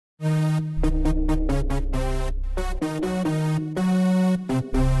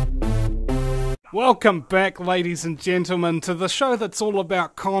Welcome back, ladies and gentlemen, to the show that's all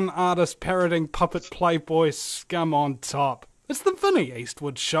about con artist parroting puppet playboy scum on top. It's the Vinny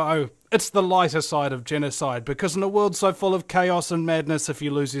Eastwood Show. It's the lighter side of genocide, because in a world so full of chaos and madness, if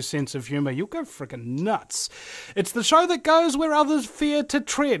you lose your sense of humour, you'll go frickin' nuts. It's the show that goes where others fear to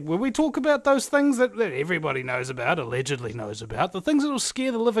tread, where we talk about those things that everybody knows about, allegedly knows about, the things that will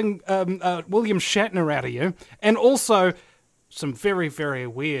scare the living William Shatner out of you, and also some very, very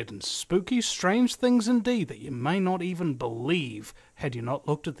weird and spooky, strange things indeed that you may not even believe had you not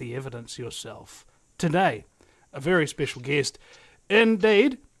looked at the evidence yourself. Today, a very special guest.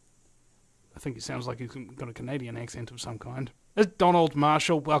 Indeed, I think he sounds like he's got a Canadian accent of some kind. It's Donald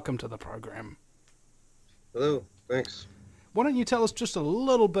Marshall. Welcome to the program. Hello, thanks. Why don't you tell us just a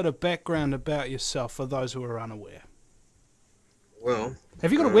little bit of background about yourself for those who are unaware? Well,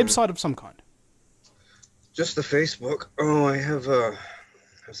 have you got a website of some kind? Just the Facebook. Oh, I have a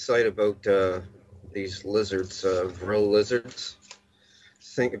site about these lizards, Vril lizards.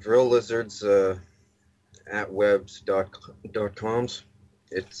 Think Vril lizards at webs.coms.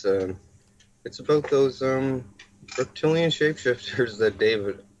 It's about those reptilian shapeshifters that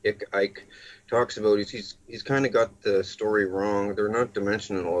David Icke talks about. He's kind of got the story wrong. They're not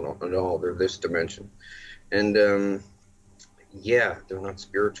dimensional at all. They're this dimension, and yeah, they're not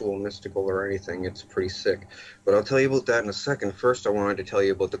spiritual, mystical, or anything. It's pretty sick. But I'll tell you about that in a second. First, I wanted to tell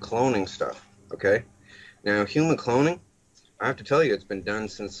you about the cloning stuff, okay? Now, human cloning, I have to tell you, it's been done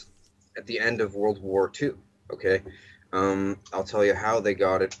since at the end of World War II, okay? I'll tell you how they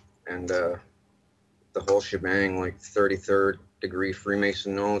got it, and the whole shebang, like 33rd degree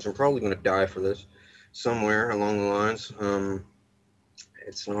Freemason knowledge. I'm probably going to die for this somewhere along the lines.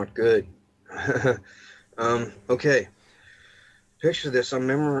 It's not good. Okay. Picture this, I'm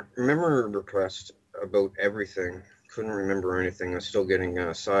memory repressed about everything. Couldn't remember anything. I'm still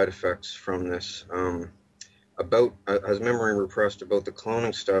getting side effects from this. I was memory repressed about the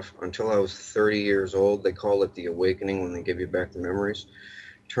cloning stuff until I was 30 years old. They call it the awakening when they give you back the memories.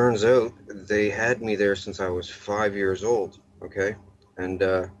 Turns out they had me there since I was 5 years old, okay? And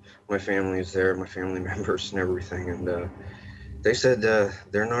my family is there, my family members and everything. And they said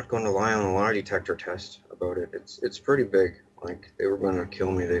they're not going to lie on a lie detector test about it. It's pretty big. Like, they were going to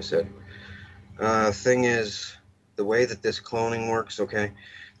kill me, they said. Thing is, the way that this cloning works, okay,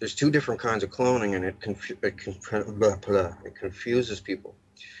 there's two different kinds of cloning, and it confuses people.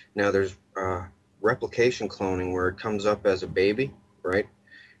 Now, there's replication cloning, where it comes up as a baby, right?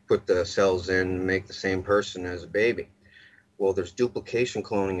 Put the cells in, make the same person as a baby. Well, there's duplication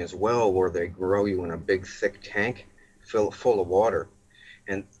cloning as well, where they grow you in a big, thick tank full of water.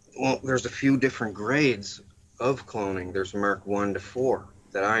 And, well, there's a few different grades of cloning. There's Mark 1 to 4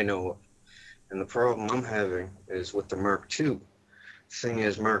 that I know of. And the problem I'm having is with the Mark 2. Thing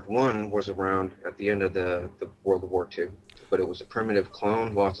is, Mark 1 was around at the end of the World War II, but it was a primitive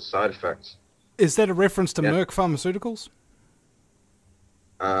clone, lots of side effects. Is that a reference to Merck Pharmaceuticals?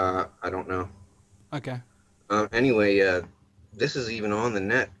 I don't know. Okay. Anyway, this is even on the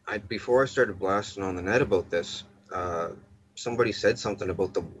net. Before I started blasting on the net about this, somebody said something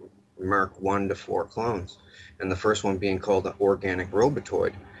about the Mark 1 to 4 clones, and the first one being called the organic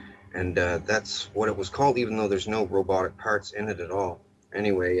robotoid, and that's what it was called, even though there's no robotic parts in it at all.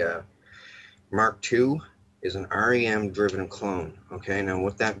 Anyway, Mark 2 is an REM driven clone. Okay, now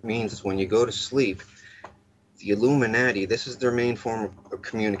what that means is when you go to sleep, the Illuminati, this is their main form of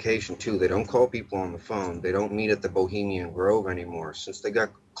communication too. They don't call people on the phone. They don't meet at the Bohemian Grove anymore. Since they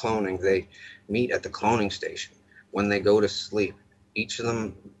got cloning, they meet at the cloning station when they go to sleep. Each of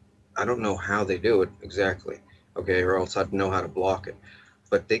them, I don't know how they do it exactly, okay, or else I'd know how to block it.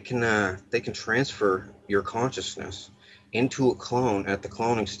 But they can transfer your consciousness into a clone at the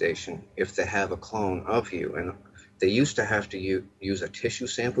cloning station if they have a clone of you. And they used to have to use a tissue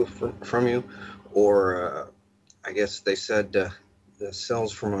sample from you, or I guess they said the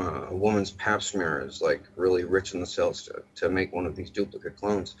cells from a woman's pap smear is like really rich in the cells to make one of these duplicate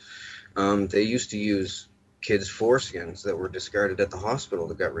clones. They used to use kids' foreskins that were discarded at the hospital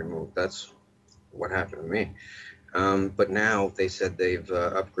that got removed. That's what happened to me. But now they said they've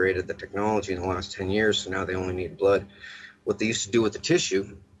upgraded the technology in the last 10 years, so now they only need blood. What they used to do with the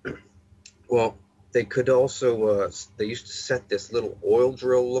tissue, well, they could also, they used to set this little oil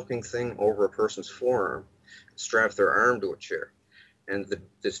drill looking thing over a person's forearm, strap their arm to a chair. And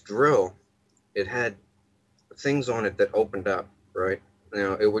this drill, it had things on it that opened up, right?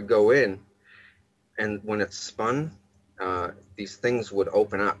 Now, it would go in, and when it spun, these things would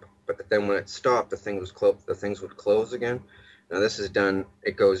open up. But then when it stopped, the things would close again. Now this is done.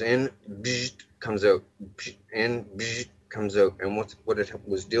 It goes in, comes out, in, comes out. And what it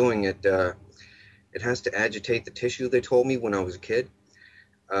was doing, it It has to agitate the tissue, they told me when I was a kid,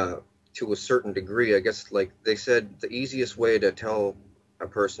 to a certain degree. I guess, like they said, the easiest way to tell a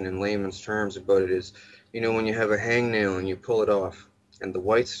person in layman's terms about it is, when you have a hangnail and you pull it off, and the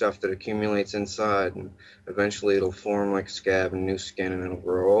white stuff that accumulates inside, and eventually it'll form like a scab and new skin, and it'll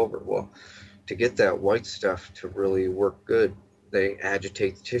grow over. Well, to get that white stuff to really work good, they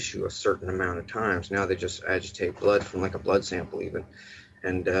agitate the tissue a certain amount of times. Now they just agitate blood from like a blood sample even.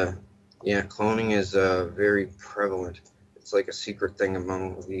 And yeah, cloning is very prevalent. It's like a secret thing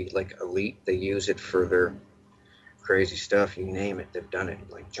among the like elite. They use it for their crazy stuff. You name it, they've done it.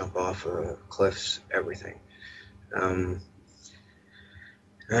 Like jump off cliffs, everything.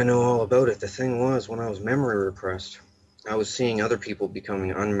 I know all about it. The thing was, when I was memory repressed, I was seeing other people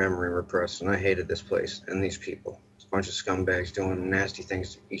becoming unmemory repressed, and I hated this place and these people. It's a bunch of scumbags doing nasty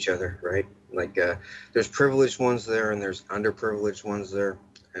things to each other, right? Like, there's privileged ones there, and there's underprivileged ones there,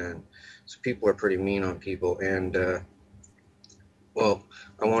 and so people are pretty mean on people. And well,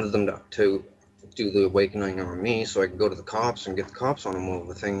 I wanted them to do the awakening on me, so I could go to the cops and get the cops on them. Well,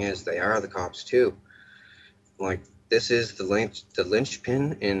 the thing is, they are the cops too. Like, this is the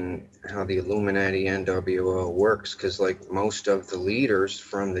linchpin in how the Illuminati NWO works, because like most of the leaders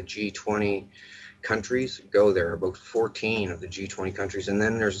from the G20 countries go there, about 14 of the G20 countries, and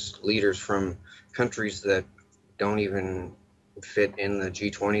then there's leaders from countries that don't even fit in the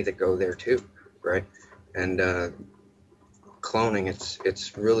G20 that go there too, right? And cloning,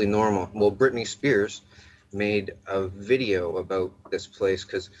 it's really normal. Well, Britney Spears made a video about this place,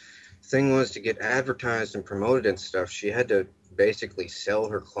 because thing was, to get advertised and promoted and stuff, she had to basically sell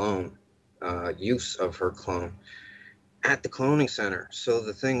her clone, use of her clone at the cloning center. So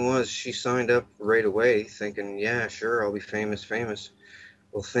the thing was, she signed up right away thinking, yeah, sure, I'll be famous.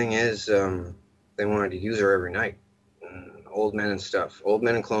 Well, thing is, they wanted to use her every night. Old men and stuff, old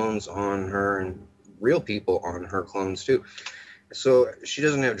men and clones on her, and real people on her clones too. So she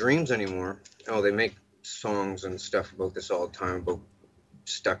doesn't have dreams anymore. Oh, they make songs and stuff about this all the time, about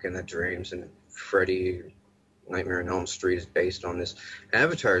stuck in the dreams, and Freddy Nightmare on Elm Street is based on this.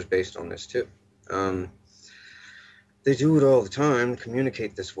 Avatar is based on this too. They do it all the time,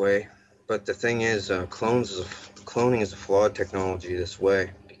 communicate this way, but the thing is, cloning is a flawed technology this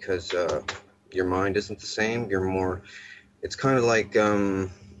way, because your mind isn't the same. You're more, it's kind of like, how,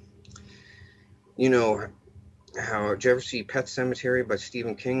 did you ever see Pet Sematary by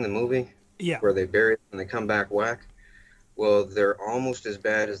Stephen King, the movie? Yeah. Where they bury it and they come back whack? Well, they're almost as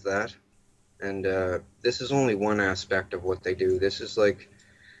bad as that, and this is only one aspect of what they do. This is the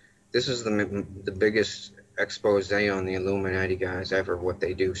biggest expose on the Illuminati guys ever, what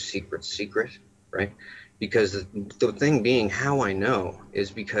they do, secret, right? Because the thing being, how I know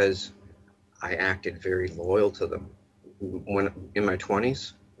is because I acted very loyal to them when in my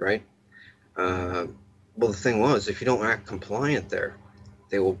 20s, right? Well, the thing was, if you don't act compliant there,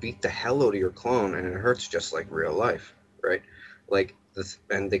 they will beat the hell out of your clone, and it hurts just like real life. Right, like this,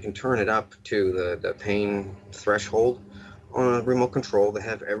 and they can turn it up to the pain threshold on a remote control. They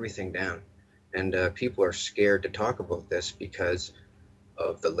have everything down, and people are scared to talk about this because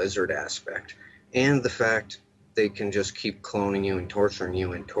of the lizard aspect and the fact they can just keep cloning you and torturing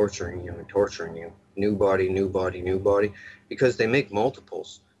you and torturing you and torturing you. New body, because they make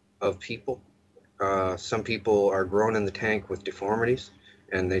multiples of people. Some people are grown in the tank with deformities,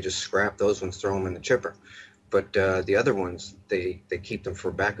 and they just scrap those ones, throw them in the chipper. But the other ones, they keep them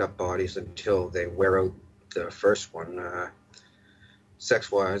for backup bodies until they wear out the first one.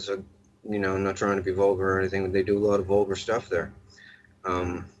 Sex-wise, not trying to be vulgar or anything, but they do a lot of vulgar stuff there.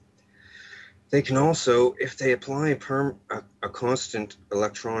 They can also, if they apply a constant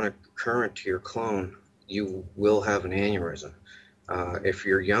electronic current to your clone, you will have an aneurysm. If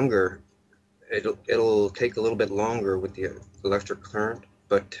you're younger, it'll take a little bit longer with the electric current,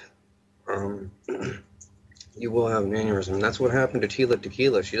 but you will have an aneurysm. And that's what happened to Tila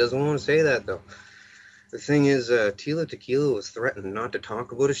Tequila. She doesn't want to say that, though. The thing is, Tila Tequila was threatened not to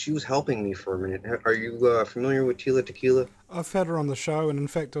talk about it. She was helping me for a minute. Are you familiar with Tila Tequila? I've had her on the show, and in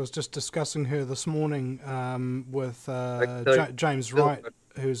fact, I was just discussing her this morning with James Wright,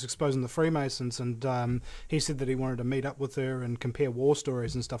 who's exposing the Freemasons, and he said that he wanted to meet up with her and compare war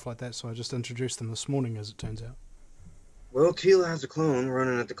stories and stuff like that, so I just introduced them this morning, as it turns out. Well, Tila has a clone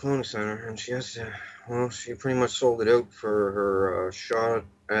running at the cloning center, and she has to, she pretty much sold it out for her shot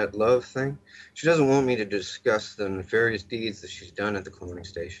at love thing. She doesn't want me to discuss the nefarious deeds that she's done at the cloning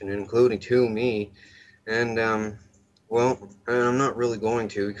station, including to me, and, and I'm not really going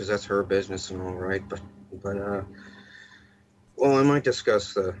to, because that's her business and all right, but I might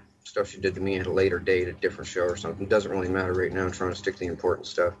discuss the stuff she did to me at a later date, a different show or something. It doesn't really matter right now. I'm trying to stick to the important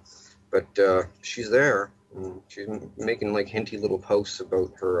stuff. But she's there. And she's making like hinty little posts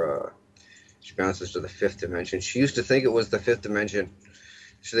about her. She bounces to the fifth dimension. She used to think it was the fifth dimension.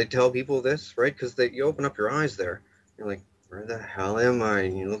 Should they tell people this, right? Because you open up your eyes there. You're like, where the hell am I?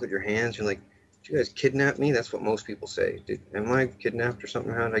 And you look at your hands. You're like, did you guys kidnap me? That's what most people say. Am I kidnapped or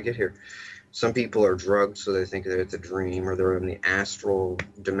something? How did I get here? Some people are drugged, so they think that it's a dream, or they're in the astral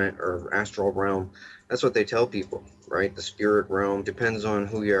realm. That's what they tell people, right? The spirit realm depends on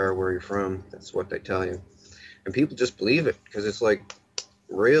who you are, where you're from. That's what they tell you, and people just believe it because it's like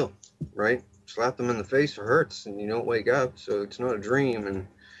real, right? Slap them in the face, it hurts, and you don't wake up, so it's not a dream, and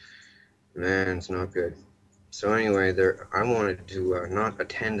man, it's not good. So anyway, I wanted to not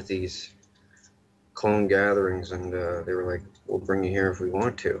attend these clone gatherings, and they were like, "We'll bring you here if we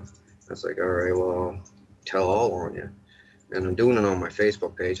want to." I was like, all right, well, I'll tell all on you. And I'm doing it on my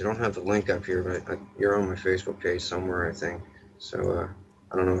Facebook page. I don't have the link up here, but you're on my Facebook page somewhere, I think. So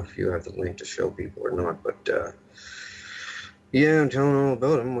I don't know if you have the link to show people or not, but yeah, I'm telling all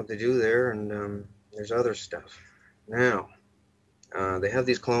about them, what they do there, and there's other stuff. Now, they have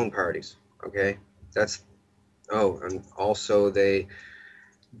these clone parties, okay? And also they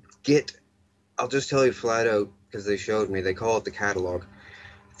get, I'll just tell you flat out, because they showed me, they call it the catalog.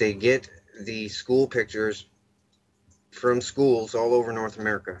 They get the school pictures from schools all over North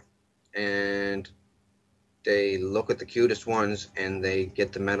America, and they look at the cutest ones, and they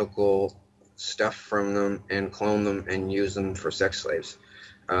get the medical stuff from them and clone them and use them for sex slaves.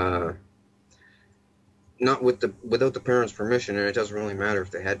 Not without the parents' permission, and it doesn't really matter if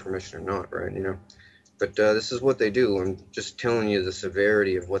they had permission or not, right? You know. But this is what they do. I'm just telling you the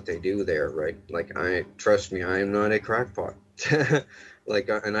severity of what they do there, right? Like, trust me, I am not a crackpot.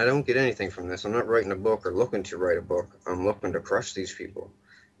 And I don't get anything from this. I'm not writing a book or looking to write a book. I'm looking to crush these people.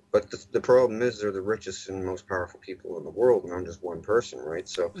 But the problem is they're the richest and most powerful people in the world, and I'm just one person, right?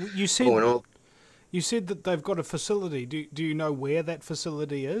 So You said that they've got a facility. Do you know where that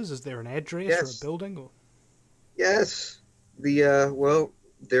facility is? Is there an address or a building? Or? Yes.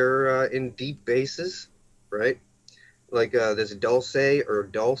 They're in deep bases, right? Like there's a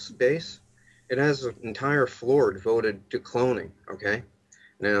Dulce base. It has an entire floor devoted to cloning, okay?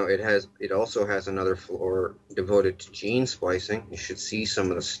 Now, it also has another floor devoted to gene splicing. You should see some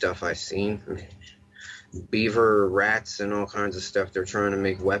of the stuff I've seen. Beaver, rats, and all kinds of stuff. They're trying to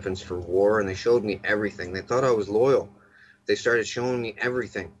make weapons for war, and they showed me everything. They thought I was loyal. They started showing me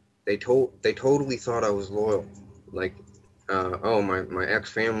everything. They totally thought I was loyal. Like, my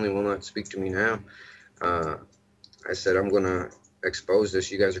ex-family will not speak to me now. I said, I'm going to expose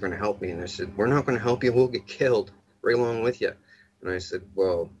this. You guys are going to help me. And they said, we're not going to help you. We'll get killed right along with you. And I said,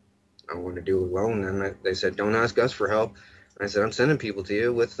 well, I'm going to do it alone. And they said, don't ask us for help. And I said, I'm sending people to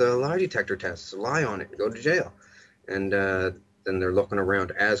you with lie detector tests. Lie on it and go to jail. And then they're looking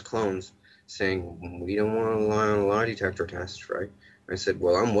around as clones saying, we don't want to lie on a lie detector test, right? I said,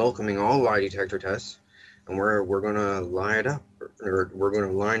 well, I'm welcoming all lie detector tests. And we're going to line it up. Or we're going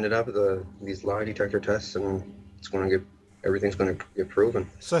to line it up, these lie detector tests, and everything's going to get proven.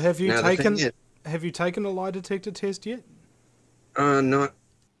 So have you taken a lie detector test yet? Not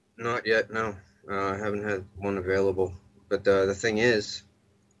yet. No, I haven't had one available. But the thing is,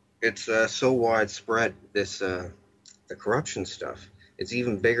 it's so widespread. The corruption stuff. It's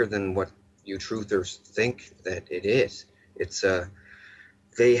even bigger than what you truthers think that it is. It's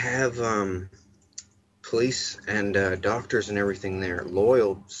they have police and doctors and everything there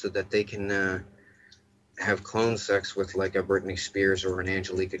loyal so that they can have clone sex with like a Britney Spears or an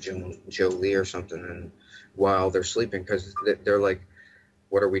Angelica Jolie or something, and while they're sleeping, because they're like,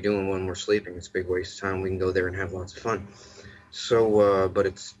 what are we doing when we're sleeping? It's a big waste of time. We can go there and have lots of fun. So, but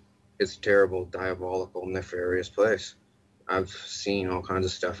it's a terrible, diabolical, nefarious place. I've seen all kinds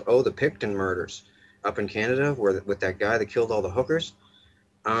of stuff. Oh, the Picton murders up in Canada, with that guy that killed all the hookers.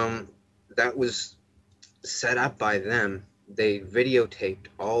 That was set up by them. They videotaped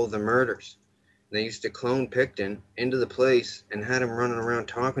all the murders. They used to clone Picton into the place and had him running around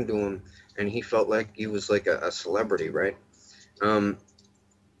talking to him, and he felt like he was like a celebrity, right?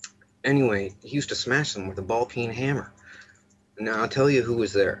 Anyway, he used to smash them with a ball-peen hammer. Now, I'll tell you who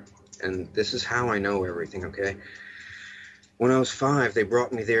was there, and this is how I know everything, okay? When I was 5, they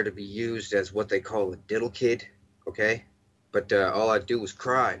brought me there to be used as what they call a diddle kid, okay? But all I'd do was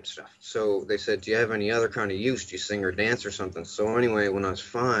cry and stuff. So they said, do you have any other kind of use? Do you sing or dance or something? So anyway, when I was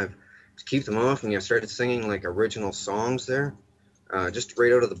 5, to keep them off me, I started singing like original songs there, just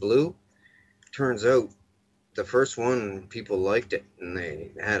right out of the blue. Turns out the first one, people liked it, and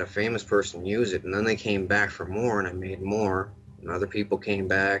they had a famous person use it, and then they came back for more, and I made more, and other people came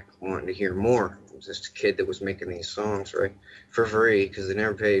back wanting to hear more. It was just a kid that was making these songs, right, for free, because they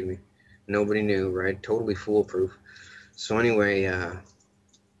never paid me. Nobody knew, right? Totally foolproof. So anyway,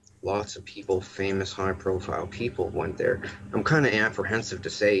 lots of people, famous, high-profile people went there. I'm kind of apprehensive to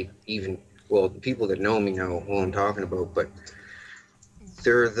say even, well, the people that know me know who I'm talking about, but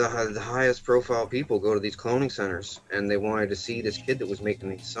they're the highest profile people go to these cloning centers, and they wanted to see this kid that was making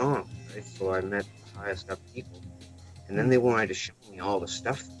these songs, right? So I met the highest up people, and then they wanted to show me all the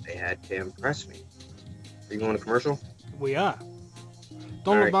stuff that they had to impress me. Are you going to commercial? We are. All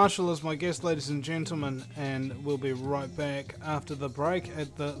Donald right. Marshall is my guest, ladies and gentlemen, and we'll be right back after the break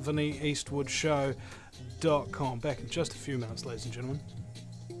at the VinnyEastwoodShow.com. Back in just a few minutes, ladies and gentlemen.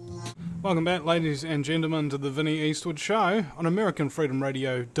 Welcome back, ladies and gentlemen, to the Vinny Eastwood Show on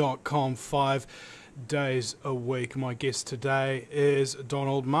AmericanFreedomRadio.com 5 days a week. My guest today is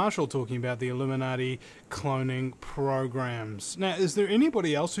Donald Marshall, talking about the Illuminati cloning programs. Now, is there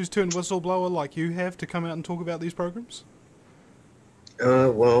anybody else who's turned whistleblower like you have to come out and talk about these programs?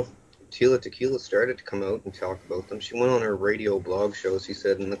 Well, Tila Tequila started to come out and talk about them. She went on her radio blog shows, he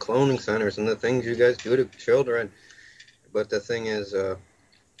said, in the cloning centers and the things you guys do to children. But the thing is,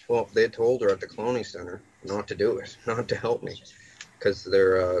 well, they told her at the cloning center not to do it, not to help me, because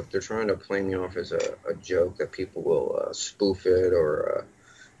they're trying to play me off as a joke that people will spoof it or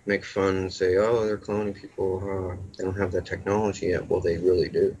make fun and say, oh, they're cloning people. They don't have that technology yet. Well, they really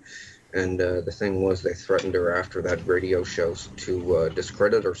do. And the thing was, they threatened her after that radio show to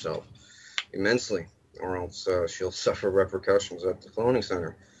discredit herself immensely, or else she'll suffer repercussions at the cloning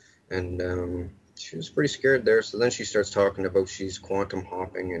center. And she was pretty scared there. So then she starts talking about she's quantum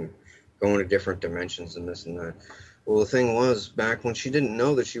hopping and going to different dimensions and this and that. Well, the thing was, back when she didn't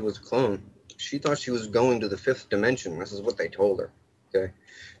know that she was a clone, she thought she was going to the 5th dimension. This is what they told her. Okay.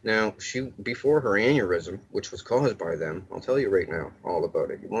 Now, before her aneurysm, which was caused by them, I'll tell you right now all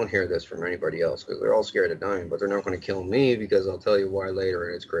about it. You won't hear this from anybody else because they're all scared of dying, but they're not going to kill me because I'll tell you why later,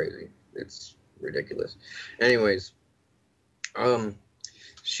 and it's crazy. It's ridiculous. Anyways,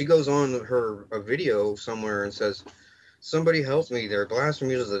 she goes on a video somewhere and says, somebody help me. They're blasting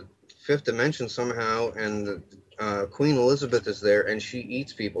me to the 5th dimension somehow, and Queen Elizabeth is there, and she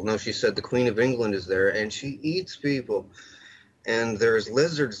eats people. No, she said the Queen of England is there, and she eats people. And there's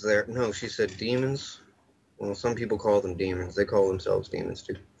lizards there. No, she said demons. Well, some people call them demons. They call themselves demons,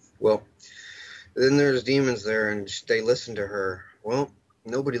 too. Well, then there's demons there, and they listened to her. Well,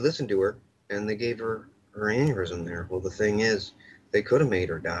 nobody listened to her, and they gave her aneurysm there. Well, the thing is, they could have made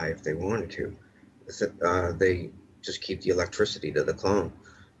her die if they wanted to. They just keep the electricity to the clone.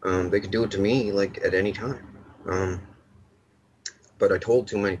 They could do it to me, like, at any time. But I told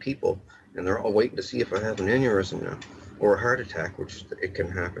too many people, and they're all waiting to see if I have an aneurysm now. Or a heart attack, which it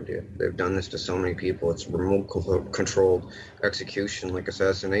can happen to you. They've done this to so many people. It's remote controlled execution, like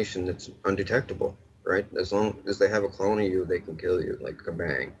assassination, that's undetectable, right? As long as they have a clone of you, they can kill you, like a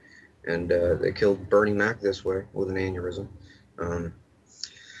bang. And they killed Bernie Mac this way with an aneurysm.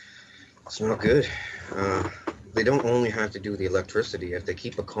 It's not good. They don't only have to do the electricity. If they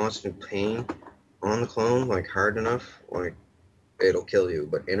keep a constant pain on the clone, like hard enough, like it'll kill you.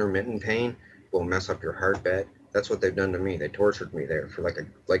 But intermittent pain will mess up your heart bed. That's what they've done to me. They tortured me there for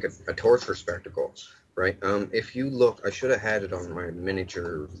like a torture spectacle, right? If you look, I should have had it on my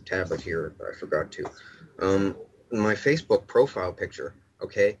miniature tablet here, but I forgot to. My Facebook profile picture,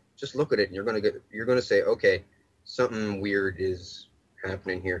 okay? Just look at it, and you're gonna say, okay, something weird is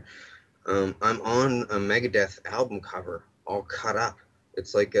happening here. I'm on a Megadeth album cover, all cut up.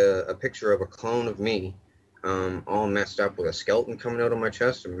 It's like a picture of a clone of me, all messed up with a skeleton coming out of my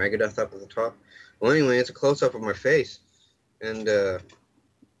chest and Megadeth up at the top. Well, anyway, it's a close-up of my face, and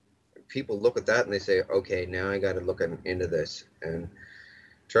people look at that and they say, okay, now I got to look into this. And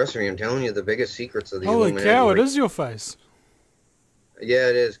trust me, I'm telling you the biggest secrets of the Illuminati. Holy cow, it is your face. Yeah,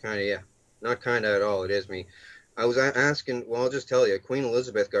 it is, kind of, yeah. Not kind of at all, it is me. I was asking, well, I'll just tell you, Queen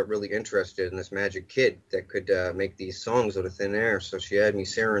Elizabeth got really interested in this magic kid that could make these songs out of thin air, so she had me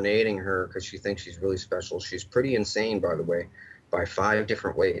serenading her because she thinks she's really special. She's pretty insane, by the way, by 5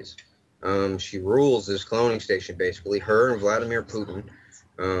 different ways. She rules this cloning station, basically. Her and Vladimir Putin.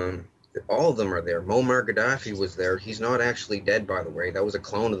 All of them are there. Muammar Gaddafi was there. He's not actually dead, by the way. That was a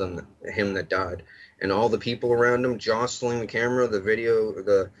clone of him that died. And all the people around him jostling the camera, the video,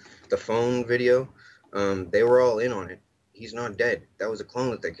 the phone video, they were all in on it. He's not dead. That was a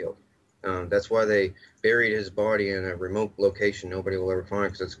clone that they killed. That's why they buried his body in a remote location nobody will ever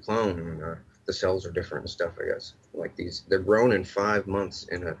find, because it's a clone. And the cells are different and stuff, I guess. Like they're grown in 5 months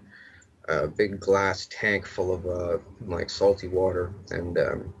in a big glass tank full of like salty water, and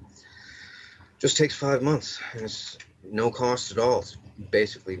just takes 5 months, and it's no cost at all. It's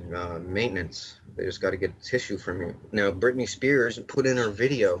basically maintenance. They just got to get tissue from you. Now, Britney Spears put in her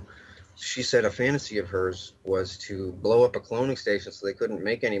video she said a fantasy of hers was to blow up a cloning station so they couldn't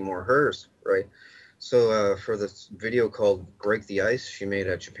make any more hers, right? So for this video called Break the Ice, she made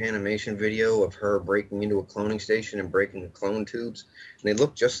a Japanimation video of her breaking into a cloning station and breaking the clone tubes. And they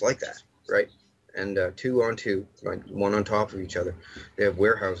look just like that, right? And two on two, like one on top of each other. They have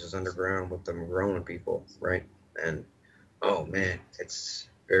warehouses underground with them growing people, right? And oh man, it's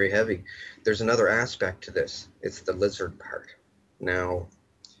very heavy. There's another aspect to this. It's the lizard part. Now,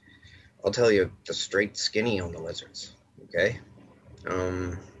 I'll tell you the straight skinny on the lizards, okay?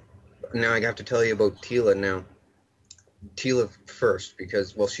 Now I have to tell you about Tila now. Tila first,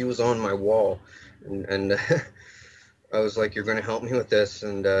 because, well, she was on my wall, and I was like, you're going to help me with this,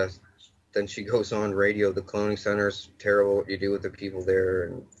 and then she goes on radio, the cloning center's terrible, what you do with the people there,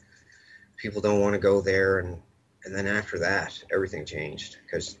 and people don't want to go there, and then after that, everything changed,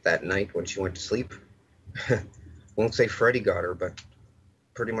 because that night when she went to sleep, won't say Freddy got her, but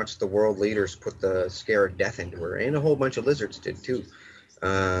pretty much the world leaders put the scare of death into her, and a whole bunch of lizards did too,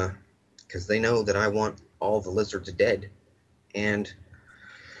 because they know that I want all the lizards dead, and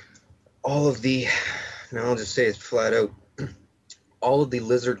all of the, now I'll just say it flat out, all of the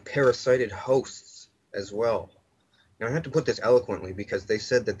lizard parasited hosts as well. Now I have to put this eloquently because they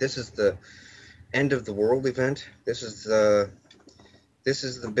said that this is the end of the world event. This is the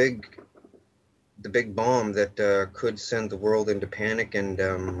big bomb that could send the world into panic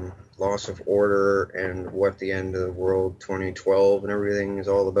and loss of order, and what the end of the world 2012 and everything is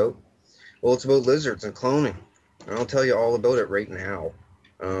all about. Well, it's about lizards and cloning. And I'll tell you all about it right now.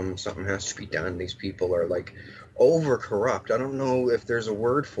 Something has to be done. These people are like over corrupt. I don't know if there's a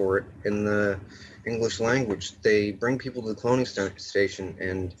word for it in the English language. They bring people to the cloning station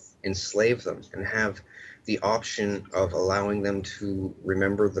and enslave them and have the option of allowing them to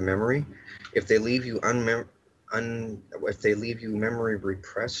remember the memory. If they leave you if they leave you memory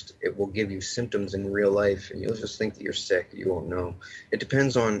repressed, it will give you symptoms in real life, and you'll just think that you're sick. You won't know. It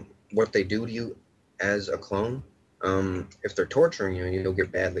depends on what they do to you as a clone. If they're torturing you, you'll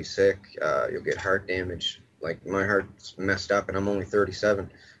get badly sick. You'll get heart damage. Like my heart's messed up, and I'm only 37.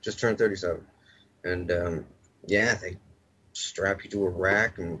 Just turned 37, and yeah, they strap you to a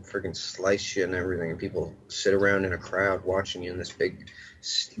rack and freaking slice you and everything. And people sit around in a crowd watching you in this big,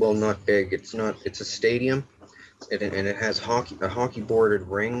 well, not big. It's a stadium, and it has a hockey boarded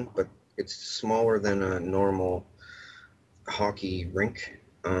ring, but it's smaller than a normal hockey rink.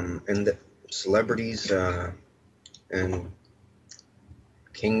 And the celebrities and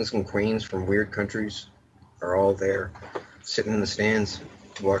kings and queens from weird countries are all there, sitting in the stands,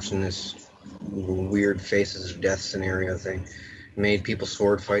 watching this weird faces of death scenario thing. Made people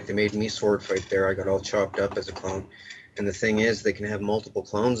sword fight. They made me sword fight there. I got all chopped up as a clone. And the thing is, they can have multiple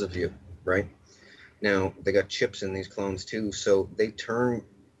clones of you, right? Now, they got chips in these clones too, so they turn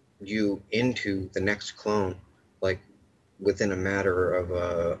you into the next clone, like, within a matter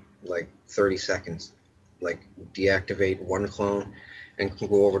of, like, 30 seconds. Like, deactivate one clone and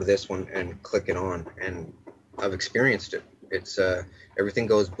go over to this one and click it on. And I've experienced it. It's everything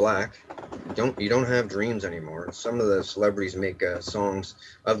goes black. You don't have dreams anymore. Some of the celebrities make songs.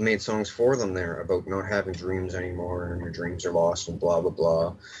 I've made songs for them there about not having dreams anymore, and your dreams are lost and blah blah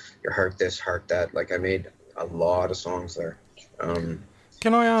blah. Your heart this, heart that. Like I made a lot of songs there.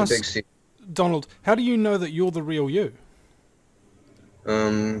 Can I ask, Donald, how do you know that you're the real you?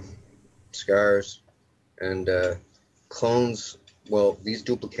 Scars and clones. Well, these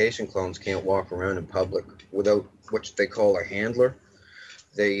duplication clones can't walk around in public without what they call a handler.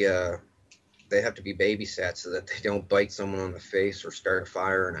 They have to be babysat so that they don't bite someone on the face or start a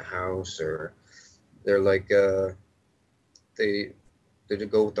fire in a house, or they're like they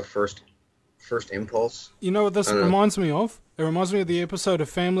go with the first impulse. You know what this reminds me of? It reminds me of the episode of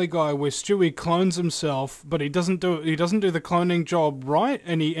Family Guy where Stewie clones himself, but he doesn't do the cloning job right,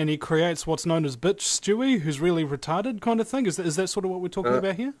 and he creates what's known as bitch Stewie, who's really retarded kind of thing. Is that sort of what we're talking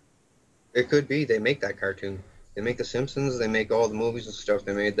about here? It could be. They make that cartoon. They make The Simpsons. They make all the movies and stuff.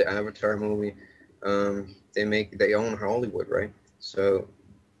 They made the Avatar movie. They own Hollywood, right? So,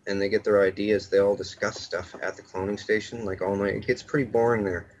 and they get their ideas. They all discuss stuff at the cloning station like all night. It gets pretty boring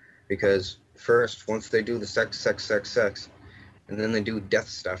there because first, once they do the sex, and then they do death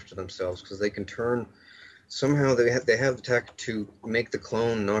stuff to themselves because they can turn. Somehow they have the tech to make the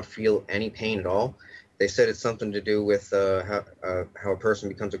clone not feel any pain at all. They said it's something to do with how a person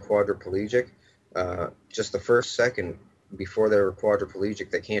becomes a quadriplegic. Just the first second before they're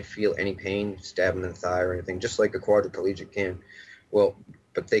quadriplegic, they can't feel any pain, stabbing in the thigh or anything, just like a quadriplegic can. Well,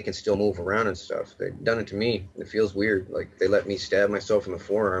 but they can still move around and stuff. They've done it to me. It feels weird. Like they let me stab myself in the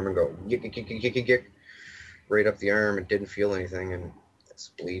forearm and go yick, yick, yick, yick, yick, yick, right up the arm and didn't feel anything. And It's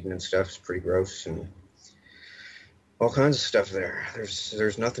bleeding and stuff. It's pretty gross, and all kinds of stuff there.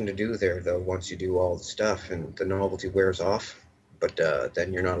 There's nothing to do there though once you do all the stuff and the novelty wears off. But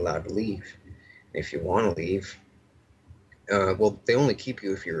then you're not allowed to leave. If you want to leave, well, they only keep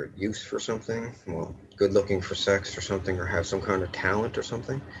you if you're at use for something. Well, good looking for sex or something, or have some kind of talent or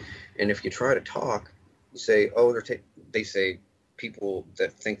something. And if you try to talk, you say, oh, they say people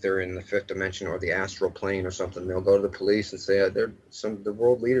that think they're in the fifth dimension or the astral plane or something, they'll go to the police and say, the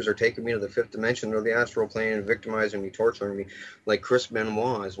world leaders are taking me to the fifth dimension or the astral plane and victimizing me, torturing me, like Chris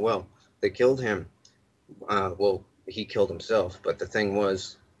Benoit as well. They killed him. Well, he killed himself, but the thing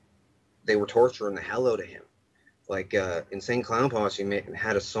was, they were torturing the hell out of him. Like Insane Clown Posse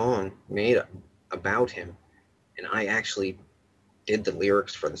had a song made about him, and I actually did the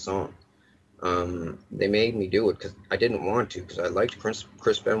lyrics for the song. They made me do it because I didn't want to, because I liked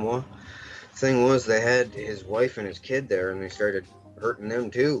Chris Benoit. Thing was, they had his wife and his kid there, and they started hurting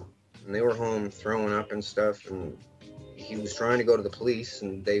them too. And they were home throwing up and stuff, and he was trying to go to the police,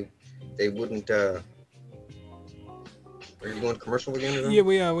 and they wouldn't. Are you going to commercial again? Yeah,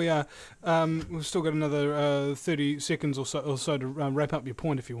 we are. We've still got another 30 seconds or so to wrap up your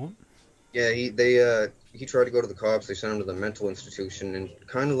point if you want. Yeah, he tried to go to the cops. They sent him to the mental institution, and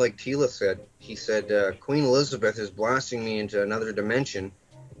kind of like Tila said, he said, Queen Elizabeth is blasting me into another dimension,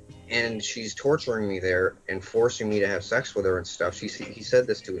 and she's torturing me there and forcing me to have sex with her and stuff. He said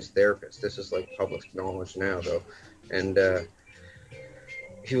this to his therapist. This is like public knowledge now, though. And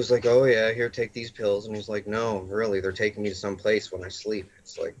he was like, oh yeah, here, take these pills. And he's like, no, really, they're taking me to some place when I sleep.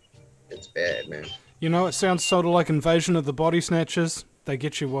 It's like, it's bad, man. You know, it sounds sort of like Invasion of the Body Snatchers. They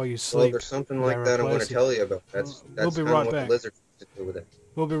get you while you sleep. Well, there's something like that I want to tell you about. That's we'll be right back. What the lizards to do with it.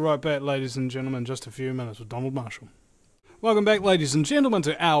 We'll be right back, ladies and gentlemen, in just a few minutes with Donald Marshall. Welcome back, ladies and gentlemen,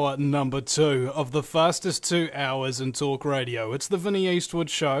 to hour number 2 of the fastest 2 hours in talk radio. It's the Vinnie Eastwood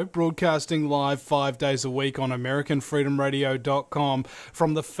Show, broadcasting live 5 days a week on AmericanFreedomRadio.com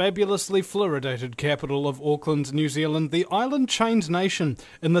from the fabulously fluoridated capital of Auckland, New Zealand, the island-chained nation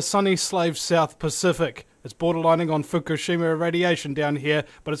in the sunny slave South Pacific. It's borderlining on Fukushima irradiation down here,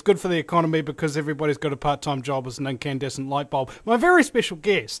 but it's good for the economy because everybody's got a part-time job as an incandescent light bulb. My very special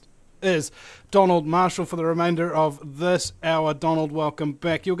guest is Donald Marshall for the remainder of this hour. Donald, welcome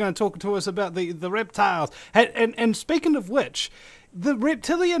back. You're going to talk to us about the reptiles. And speaking of which, the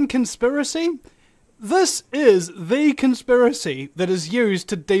reptilian conspiracy, this is the conspiracy that is used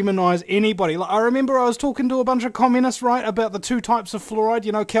to demonize anybody. Like, I remember I was talking to a bunch of communists, right, about the 2 types of fluoride,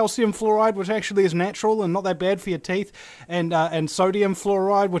 you know, calcium fluoride, which actually is natural and not that bad for your teeth, and sodium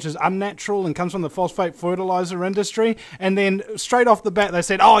fluoride, which is unnatural and comes from the phosphate fertilizer industry. And then straight off the bat, they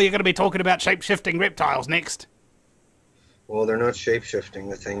said, oh, you're going to be talking about shape-shifting reptiles next. Well, they're not shape-shifting.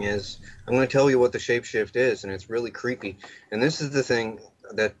 The thing is, I'm going to tell you what the shape-shift is, and it's really creepy. And this is the thing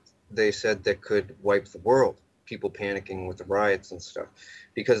that they said that could wipe the world, people panicking with the riots and stuff,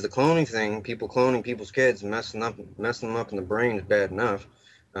 because the cloning thing, people cloning people's kids, messing them up in the brain is bad enough.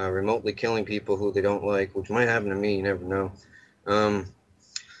 Remotely killing people who they don't like, which might happen to me, you never know.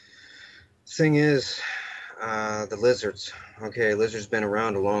 Thing is, the lizards. Okay, lizards been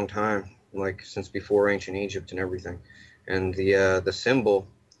around a long time, like since before ancient Egypt and everything. And the symbol,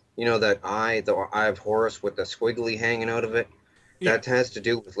 you know, that eye, the eye of Horus with the squiggly hanging out of it. Yeah. That has to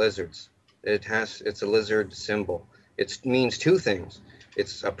do with lizards. It's a lizard symbol. It means 2 things.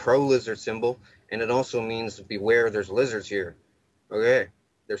 It's a pro-lizard symbol, and it also means beware, there's lizards here. Okay,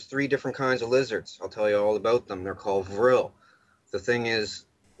 there's 3 different kinds of lizards. I'll tell you all about them. They're called Vril. The thing is,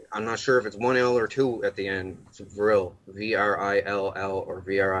 I'm not sure if it's 1 L or 2 at the end. It's Vril, V-R-I-L-L or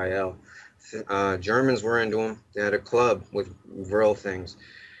V-R-I-L. Germans were into them. They had a club with Vril things.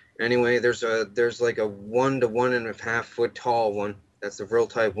 Anyway, there's like a 1 to 1.5 foot tall one. That's the Vril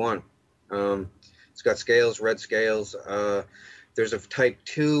type 1. It's got scales, red scales. There's a type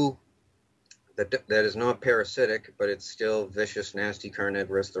 2 that is not parasitic, but it's still vicious, nasty,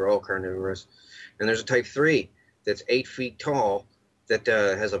 carnivorous. They're all carnivorous. And there's a type 3 that's 8 feet tall that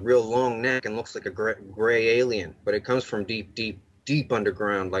has a real long neck and looks like a gray alien, but it comes from deep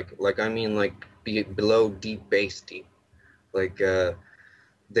underground. Like below deep base deep. Like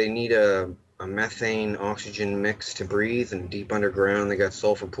they need a methane oxygen mix to breathe, and deep underground they got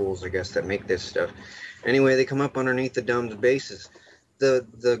sulfur pools, I guess, that make this stuff. Anyway, they come up underneath the dumb's bases.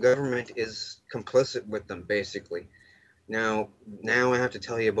 The government is complicit with them, basically. Now I have to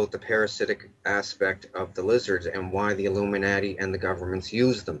tell you about the parasitic aspect of the lizards and why the Illuminati and the governments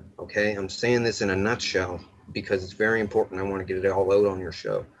use them, okay? I'm saying this in a nutshell because it's very important. I want to get it all out on your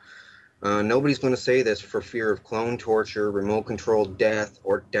show. Nobody's going to say this for fear of clone torture, remote-controlled death,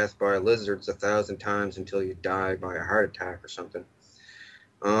 or death by lizards 1,000 times until you die by a heart attack or something.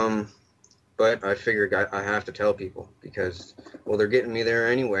 Um, but I figured I have to tell people because, well, they're getting me there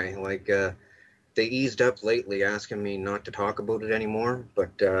anyway. Like, they eased up lately, asking me not to talk about it anymore,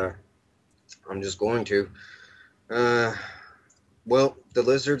 but I'm just going to. Uh, well, the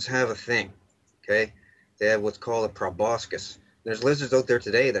lizards have a thing, okay? They have what's called a proboscis. There's lizards out there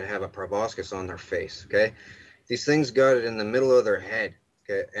today that have a proboscis on their face, okay? These things got it in the middle of their head,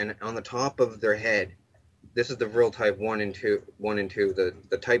 okay? And on the top of their head, this is the Vril type 1 and 2. 1 and 2.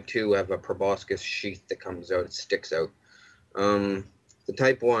 The type 2 have a proboscis sheath that comes out. It sticks out. The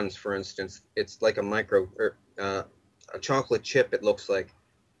type 1s, for instance, it's like a a chocolate chip, it looks like,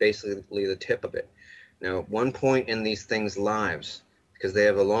 basically the tip of it. Now, at one point in these things' lives, because they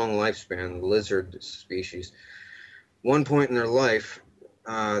have a long lifespan, the lizard species, one point in their life,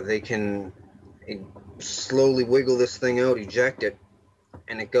 they can slowly wiggle this thing out, eject it,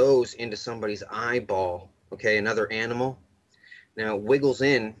 and it goes into somebody's eyeball, okay, another animal. Now, it wiggles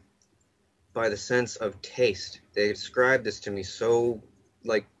in by the sense of taste. They described this to me so,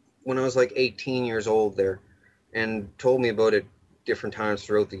 like, when I was like 18 years old there, and told me about it different times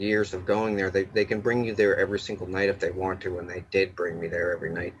throughout the years of going there. They can bring you there every single night if they want to, and they did bring me there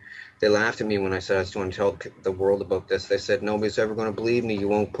every night. They laughed at me when I said I was going to tell the world about this. They said, nobody's ever going to believe me. You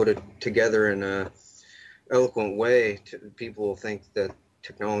won't put it together in a eloquent way. People will think that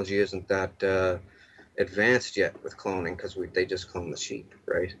technology isn't that advanced yet with cloning because they just clone the sheep,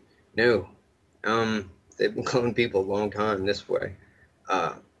 right? No. They've been cloning people a long time this way.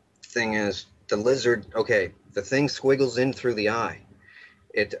 Thing is, the lizard, okay, the thing squiggles in through the eye.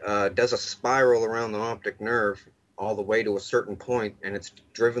 It does a spiral around the optic nerve all the way to a certain point, and it's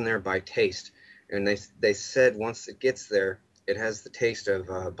driven there by taste. And they said once it gets there, it has the taste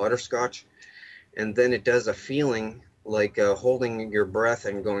of butterscotch, and then it does a feeling like holding your breath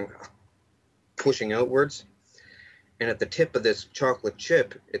and pushing outwards. And at the tip of this chocolate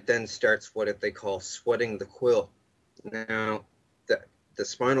chip, it then starts they call sweating the quill. Now, the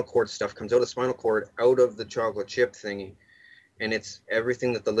spinal cord stuff comes out of the spinal cord, out of the chocolate chip thingy, and it's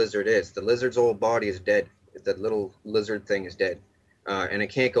everything that the lizard is. The lizard's whole body is dead. The little lizard thing is dead, and it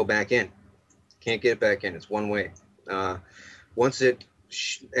can't go back in. Can't get back in. It's one way. Once it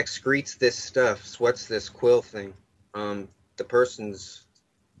excretes this stuff, sweats this quill thing, the person's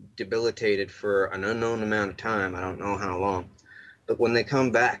debilitated for an unknown amount of time. I don't know how long. But when they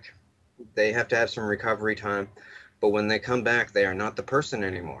come back, they have to have some recovery time. But when they come back, they are not the person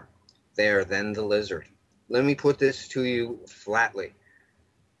anymore. They are then the lizard. Let me put this to you flatly.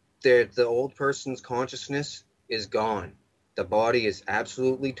 The old person's consciousness is gone. The body is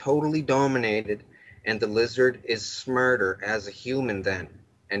absolutely, totally dominated, and the lizard is smarter as a human then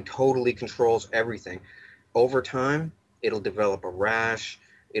and totally controls everything. Over time, it'll develop a rash.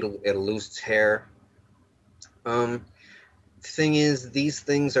 It'll lose its hair. Thing is, these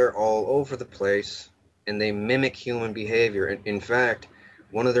things are all over the place, and they mimic human behavior. In fact,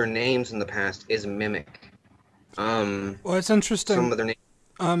 one of their names in the past is Mimic. Well, it's interesting. Some of their names,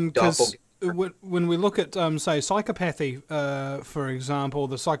 because when we look at, say, psychopathy, for example,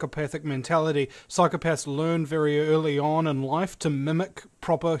 the psychopathic mentality, psychopaths learn very early on in life to mimic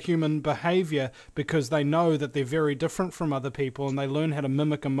proper human behavior because they know that they're very different from other people, and they learn how to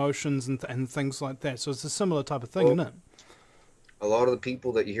mimic emotions and things like that. So it's a similar type of thing, isn't it? A lot of the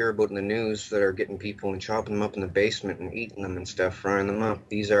people that you hear about in the news that are getting people and chopping them up in the basement and eating them and stuff, frying them up,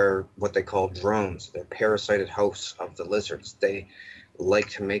 these are what they call drones. They're parasited hosts of the lizards. They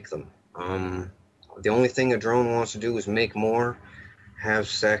like to make them. The only thing a drone wants to do is make more, have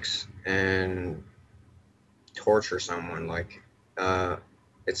sex, and torture someone. Like,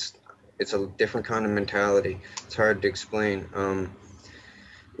 it's a different kind of mentality. It's hard to explain.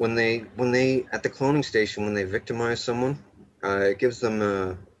 When they at the cloning station, when they victimize someone, it gives them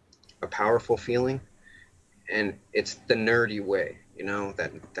a powerful feeling, and it's the nerdy way,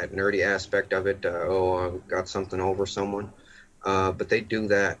 that nerdy aspect of it. I've got something over someone, but they do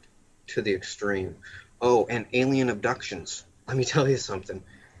that to the extreme. Oh, and alien abductions. Let me tell you something.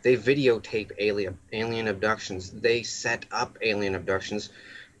 They videotape alien abductions. They set up alien abductions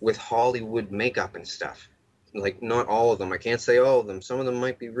with Hollywood makeup and stuff. Like, not all of them. I can't say all of them. Some of them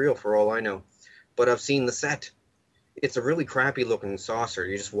might be real for all I know. But I've seen the set. It's a really crappy looking saucer.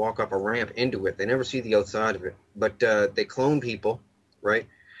 You just walk up a ramp into it. They never see the outside of it. But they clone people, right?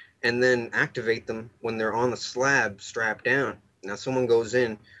 And then activate them when they're on the slab strapped down. Now someone goes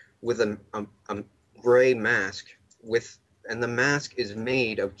in with a gray mask and the mask is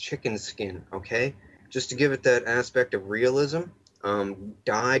made of chicken skin, okay? Just to give it that aspect of realism,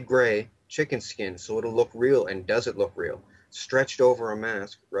 dyed gray chicken skin, so it'll look real. And does it look real? Stretched over a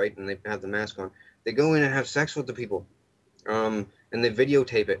mask, right? And they have the mask on. They go in and have sex with the people. and they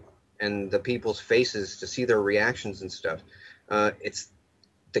videotape it and the people's faces to see their reactions and stuff. It's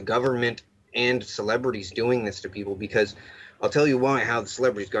the government and celebrities doing this to people, because I'll tell you why, how the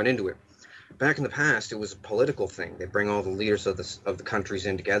celebrities got into it. Back in the past, it was a political thing. They bring all the leaders of the countries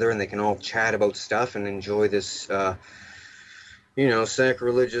in together, and they can all chat about stuff and enjoy this,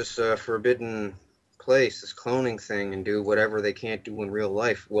 sacrilegious, forbidden place, this cloning thing, and do whatever they can't do in real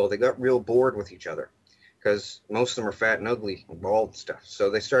life. Well, they got real bored with each other because most of them are fat and ugly and bald and stuff. So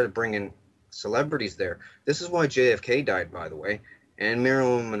they started bringing celebrities there. This is why JFK died, by the way, and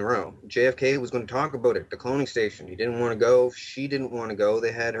Marilyn Monroe. JFK was going to talk about it, the cloning station. He didn't want to go. She didn't want to go.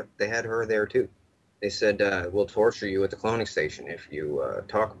 They had her there too. They said, we'll torture you at the cloning station if you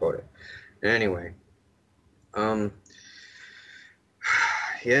talk about it. Anyway,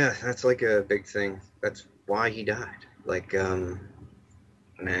 yeah, that's like a big thing. That's why he died. Like,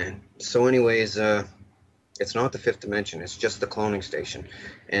 man. So anyways, it's not the fifth dimension. It's just the cloning station.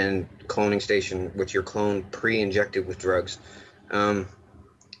 And cloning station with your clone pre-injected with drugs.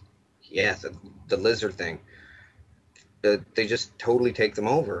 Yeah, the lizard thing. They just totally take them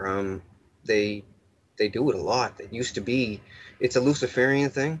over. They do it a lot. It used to be, it's a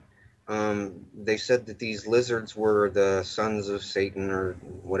Luciferian thing. They said that these lizards were the sons of Satan or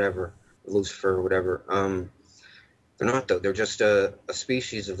whatever, Lucifer or whatever. They're not, though. They're just a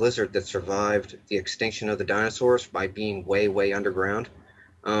species of lizard that survived the extinction of the dinosaurs by being way, way underground.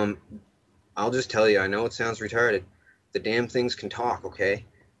 I'll just tell you, I know it sounds retarded. The damn things can talk, okay?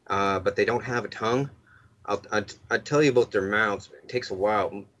 But they don't have a tongue. I'll tell you about their mouths. It takes a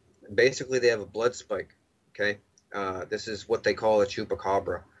while. Basically, they have a blood spike, okay? This is what they call a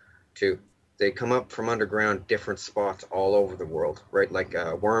chupacabra, too. They come up from underground, different spots all over the world, right? Like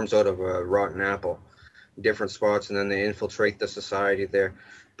worms out of a rotten apple, different spots, and then they infiltrate the society there.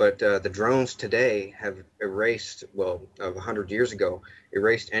 But the drones today have erased, well, of 100 years ago,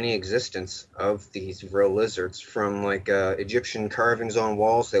 erased any existence of these Vril lizards from, like, Egyptian carvings on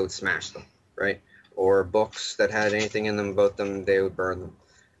walls. They would smash them, right? Or books that had anything in them about them, they would burn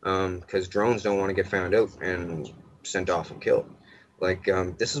them. Because drones don't want to get found out and sent off and killed. Like,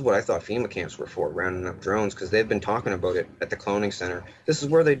 this is what I thought FEMA camps were for, rounding up drones, because they've been talking about it at the cloning center. This is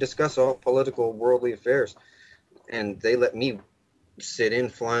where they discuss all political, worldly affairs. And they let me sit in,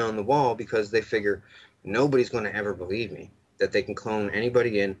 fly on the wall, because they figure nobody's going to ever believe me that they can clone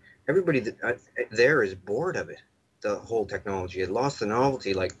anybody in. Everybody there is bored of it, the whole technology. It lost the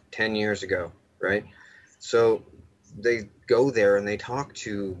novelty like 10 years ago, right? So they go there and they talk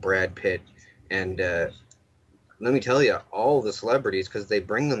to Brad Pitt and let me tell you, all the celebrities, because they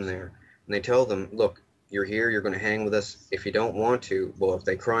bring them there and they tell them, look, you're here, you're going to hang with us. If you don't want to, well, if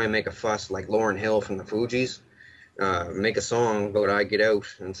they cry and make a fuss like Lauryn Hill from the Fugees, make a song about I Get Out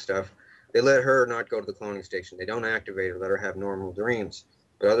and stuff, they let her not go to the cloning station. They don't activate her, let her have normal dreams.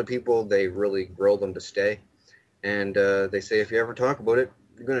 But other people, they really grill them to stay. And they say, if you ever talk about it,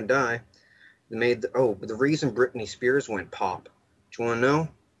 you're going to die. They made the reason Britney Spears went pop. Do you want to know?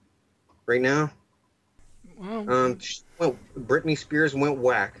 Right now? Well, Britney Spears went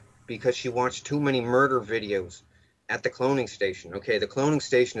whack because she watched too many murder videos at the cloning station. Okay, the cloning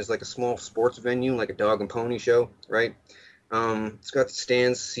station is like a small sports venue, like a dog and pony show, right? It's got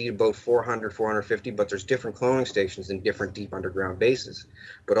stands, seat about 400, 450, but there's different cloning stations in different deep underground bases.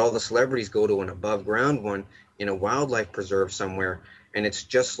 But all the celebrities go to an above ground one in a wildlife preserve somewhere, and it's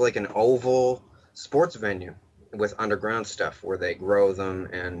just like an oval sports venue with underground stuff where they grow them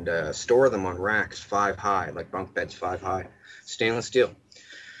and store them on racks 5 high, like bunk beds 5 high, stainless steel.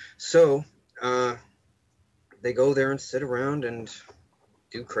 So they go there and sit around and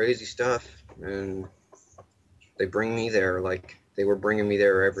do crazy stuff, and they bring me there like they were bringing me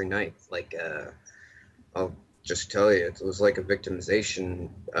there every night. Like, I'll just tell you, it was like a victimization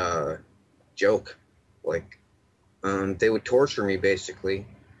joke. Like, they would torture me basically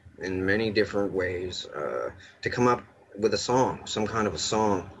in many different ways to come up with a song, some kind of a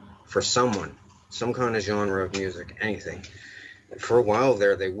song for someone, some kind of genre of music, anything. For a while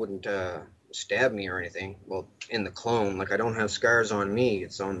there, they wouldn't stab me or anything. Well, in the clone, like, I don't have scars on me.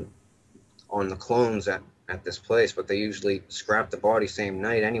 It's on the clones at this place, but they usually scrap the body same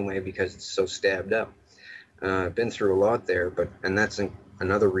night anyway because it's so stabbed up. I've been through a lot there, and that's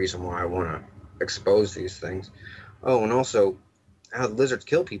another reason why I want to expose these things. Oh, and also how the lizards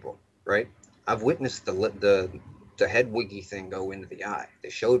kill people, right? I've witnessed the head wiggy thing go into the eye. They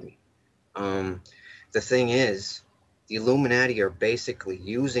showed me. The thing is, the Illuminati are basically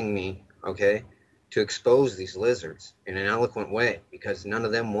using me, okay, to expose these lizards in an eloquent way, because none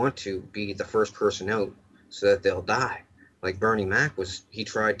of them want to be the first person out so that they'll die. Like Bernie Mac he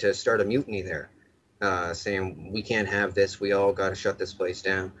tried to start a mutiny there. saying, we can't have this. We all got to shut this place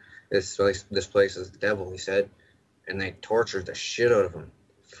down. This place is the devil, he said. And they tortured the shit out of him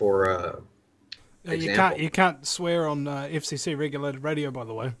for example. You can't swear on FCC regulated radio, by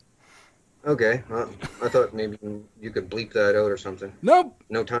the way. Okay, well, I thought maybe you could bleep that out or something. Nope.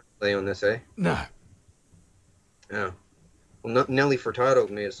 No time delay on this, eh? No. Yeah. Well, Nelly Furtado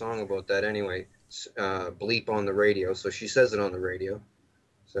made a song about that anyway. Bleep on the radio, so she says it on the radio.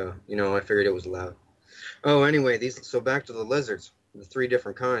 So, I figured it was loud. Oh, anyway, so back to the lizards. The 3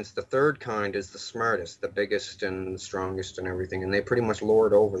 different kinds. The third kind is the smartest, the biggest and the strongest and everything, and they pretty much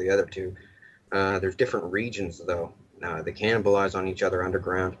lord over the other 2. There's different regions, though. They cannibalize on each other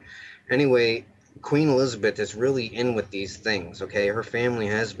underground. Anyway, Queen Elizabeth is really in with these things, okay? Her family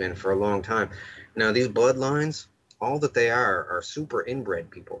has been for a long time. Now, these bloodlines, all that they are super inbred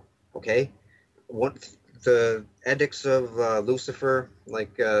people, okay? What the edicts of Lucifer,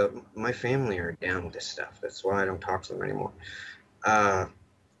 like my family are down with this stuff. That's why I don't talk to them anymore.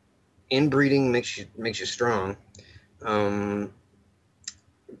 Inbreeding makes you strong.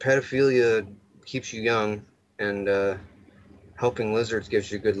 Pedophilia keeps you young, and helping lizards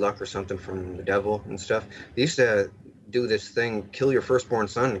gives you good luck or something from the devil and stuff. They used to do this thing, kill your firstborn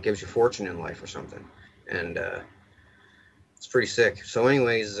son, and it gives you fortune in life or something. And it's pretty sick. So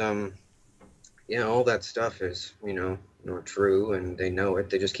anyways, all that stuff is, not true, and they know it.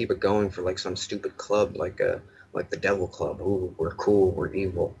 They just keep it going for like some stupid club, like the Devil Club. Ooh, we're cool, we're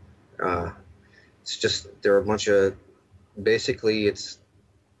evil. It's just, they're a bunch of, basically it's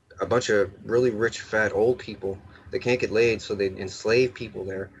a bunch of really rich, fat, old people. They can't get laid, so they enslave people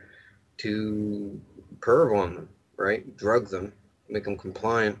there to perv on them, right? Drug them, make them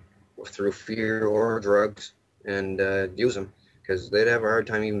compliant through fear or drugs, and use them, because they'd have a hard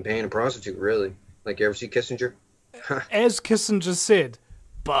time even paying a prostitute, really. Like, you ever see Kissinger? As Kissinger said,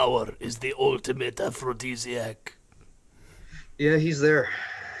 power is the ultimate aphrodisiac. Yeah, he's there.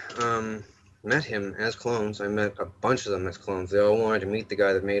 Met him as clones. I met a bunch of them as clones. They all wanted to meet the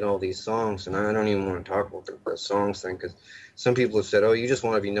guy that made all these songs, and I don't even want to talk about the songs thing, because some people have said, oh, you just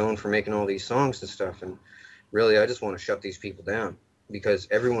want to be known for making all these songs and stuff, and really, I just want to shut these people down, because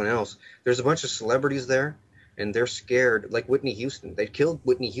everyone else, there's a bunch of celebrities there, and they're scared, like Whitney Houston. They killed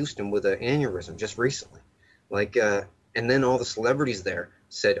Whitney Houston with an aneurysm just recently. And then all the celebrities there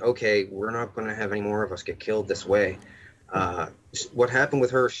said, okay, we're not going to have any more of us get killed this way. What happened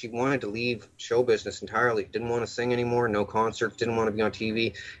with her, she wanted to leave show business entirely, didn't want to sing anymore, no concerts, didn't want to be on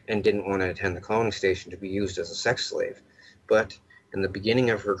TV, and didn't want to attend the cloning station to be used as a sex slave. But in the beginning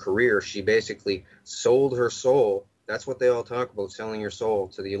of her career, she basically sold her soul. That's what they all talk about, selling your soul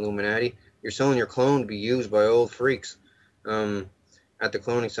to the Illuminati. You're selling your clone to be used by old freaks at the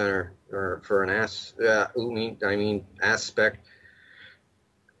cloning center, or for an aspect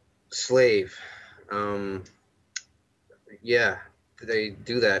slave. Yeah, they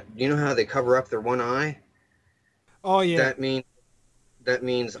do that. You know how they cover up their one eye? Oh yeah. That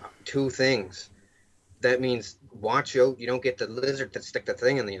means 2 things. That means watch out, you don't get the lizard to stick the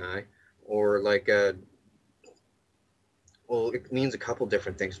thing in the eye, or well, it means a couple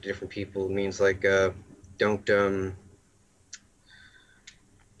different things to different people. It means don't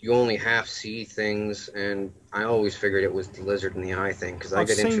you only half see things, and I always figured it was the lizard in the eye thing, because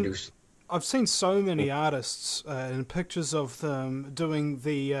introduced. I've seen so many artists in pictures of them doing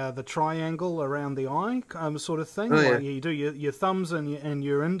the triangle around the eye sort of thing. Oh, yeah. Like you do your thumbs and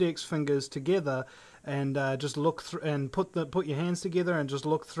your index fingers together, and just look through and put your hands together and just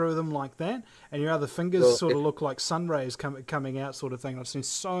look through them like that, and your other fingers sort of look like sun rays coming out, sort of thing. I've seen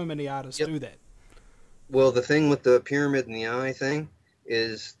so many artists do that. Well, the thing with the pyramid in the eye thing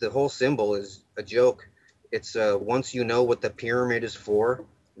is the whole symbol is a joke. It's once you know what the pyramid is for,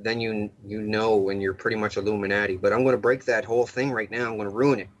 then you know when you're pretty much Illuminati. But I'm going to break that whole thing right now. I'm going to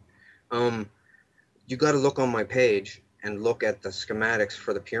ruin it. You got to look on my page and look at the schematics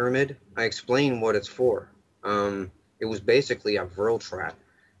for the pyramid. I explain what it's for. It was basically a Vril trap.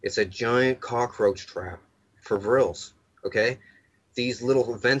 It's a giant cockroach trap for Vrils, okay? These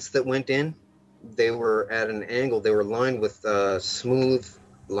little vents that went in, they were at an angle. They were lined with smooth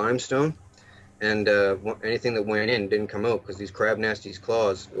limestone, and anything that went in didn't come out, because these crab nasties'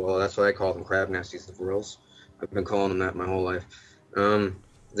 claws, well, that's why I call them crab nasties, the Vrils. I've been calling them that my whole life.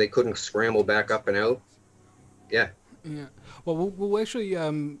 They couldn't scramble back up and out. Yeah. Yeah. Well, we'll actually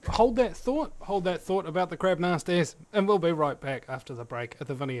hold that thought about the crab nasties, and we'll be right back after the break at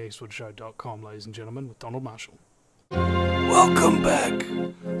the VinnyEastwoodShow.com, ladies and gentlemen, with Donald Marshall. Welcome back,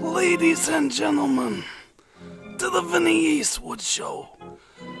 ladies and gentlemen, to the Vinny Eastwood Show,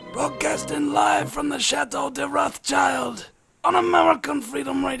 broadcasting live from the Chateau de Rothschild on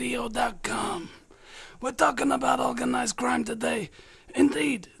AmericanFreedomRadio.com. We're talking about organized crime today.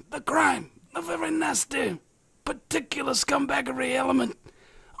 Indeed, the crime, the very nasty, particular scumbaggery element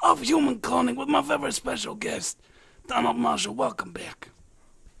of human cloning with my very special guest, Donald Marshall. Welcome back.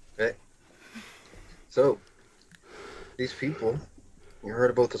 Okay. So, these people, you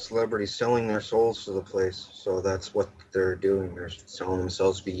heard about the celebrities selling their souls to the place. So that's what they're doing. They're selling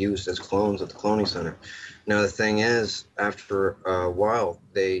themselves to be used as clones at the cloning center. Now the thing is, after a while,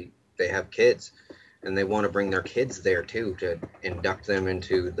 they have kids, and they want to bring their kids there too to induct them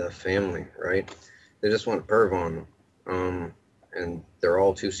into the family, right? They just want to perv on them, and they're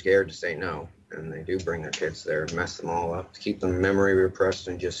all too scared to say no. And they do bring their kids there and mess them all up to keep them memory repressed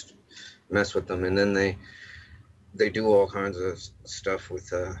and just mess with them. And then they do all kinds of stuff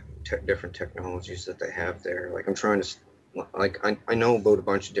with different technologies that they have there. Like I'm trying to, like I know about a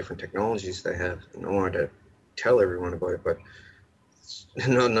bunch of different technologies they have, and I wanted to tell everyone about it, but it's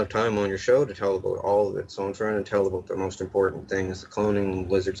not enough time on your show to tell about all of it. So I'm trying to tell about the most important things: the cloning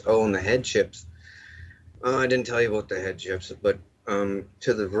lizards. Oh, and the head chips. I didn't tell you about the head chips, but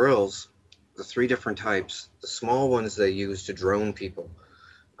to the Vrils, the 3 different types. The small ones they use to drone people.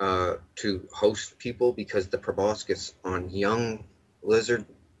 To host people, because the proboscis on young lizard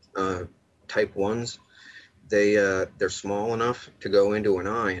type 1s, they're small enough to go into an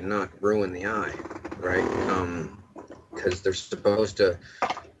eye and not ruin the eye, right? Because they're supposed to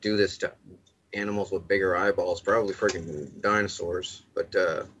do this to animals with bigger eyeballs, probably freaking dinosaurs. But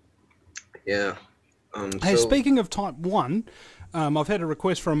yeah. Hey, So, speaking of Type 1, I've had a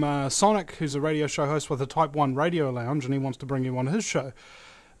request from Sonic, who's a radio show host with a Type 1 radio lounge, and he wants to bring you on his show.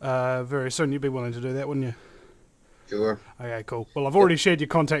 Very soon. You'd be willing to do that, wouldn't you? sure. Okay, cool. Well, I've already shared your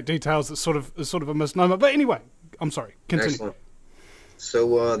contact details. It's sort of a misnomer. But anyway, I'm sorry. Continue. Excellent.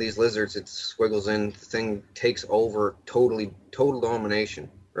 So these lizards, it squiggles in. The thing takes over total domination,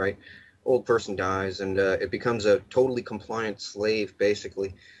 right? Old person dies, and it becomes a totally compliant slave,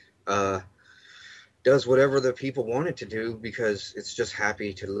 basically. Does whatever the people want it to do because it's just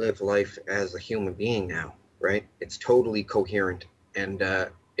happy to live life as a human being now, right? It's totally coherent, and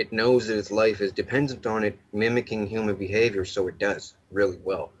it knows that its life is dependent on it mimicking human behavior, so it does really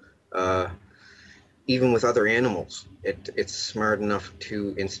well. Even with other animals, it's smart enough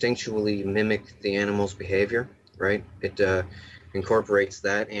to instinctually mimic the animal's behavior, right? It incorporates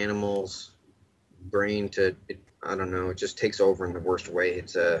that animal's brain to, I don't know, it just takes over in the worst way.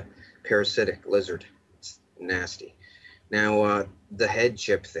 It's a parasitic lizard. It's nasty. Now, the head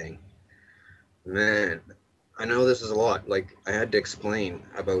chip thing, man, I know this is a lot. Like, I had to explain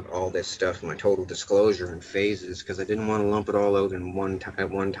about all this stuff, my total disclosure and phases, because I didn't want to lump it all out in at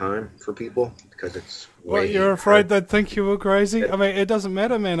one time for people, because it's way. What, you're afraid they'd think you were crazy? I mean, it doesn't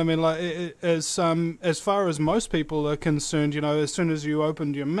matter, man. I mean, like, as far as most people are concerned, you know, as soon as you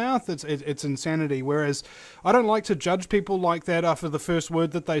opened your mouth, it's insanity. Whereas, I don't like to judge people like that after the first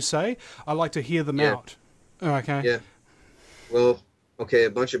word that they say. I like to hear them out. Okay. Yeah. Well, okay, a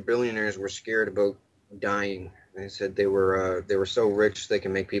bunch of billionaires were scared about dying. They said they were so rich they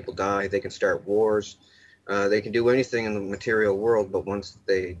can make people die, they can start wars, they can do anything in the material world, but once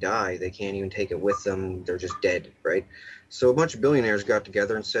they die they can't even take it with them. They're just dead, right? So a bunch of billionaires got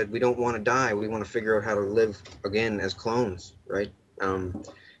together and said, we don't want to die, we want to figure out how to live again as clones, right?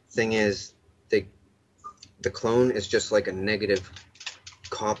 Thing is, the clone is just like a negative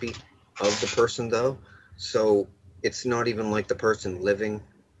copy of the person, though, so it's not even like the person living.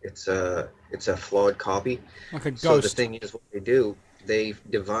 It's a flawed copy. Like a ghost. So the thing is, what they do, they've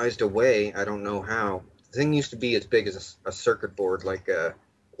devised a way, I don't know how. The thing used to be as big as a circuit board, like that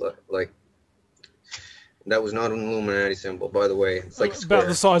was not an Illuminati symbol, by the way. It's like about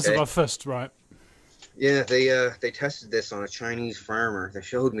the size of a fist, right? Yeah, they tested this on a Chinese farmer. They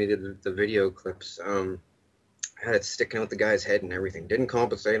showed me the video clips. Had it sticking out the guy's head and everything. Didn't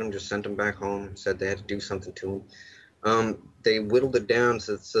compensate him, just sent him back home. Said they had to do something to him. They whittled it down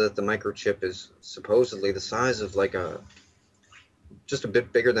so that the microchip is supposedly the size of like just a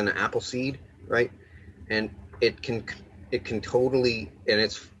bit bigger than an apple seed, right? And it can totally, and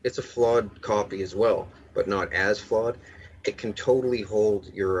it's a flawed copy as well, but not as flawed. It can totally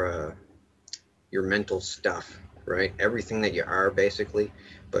hold your mental stuff, right? Everything that you are, basically,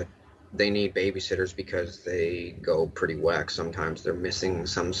 but they need babysitters because they go pretty whack sometimes. They're missing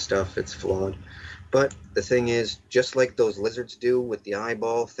some stuff. It's flawed. But the thing is, just like those lizards do with the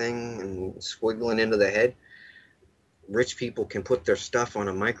eyeball thing and squiggling into the head, rich people can put their stuff on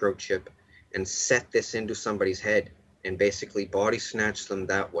a microchip and set this into somebody's head and basically body snatch them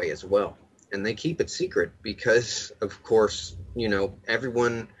that way as well. And they keep it secret because, of course, you know,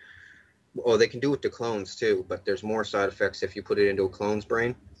 everyone, well, they can do it to clones too, but there's more side effects if you put it into a clone's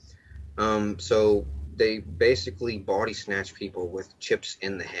brain. So they basically body snatch people with chips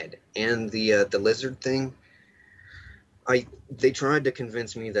in the head. And the lizard thing, they tried to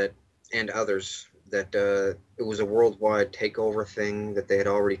convince me that, and others, that it was a worldwide takeover thing, that they had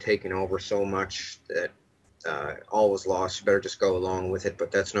already taken over so much that all was lost. You better just go along with it.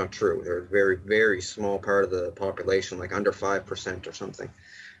 But that's not true. They're a very, very small part of the population, like under 5% or something.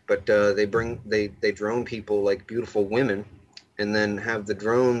 But they drone people like beautiful women, and then have the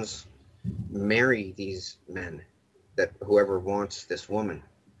drones marry these men, that whoever wants this woman,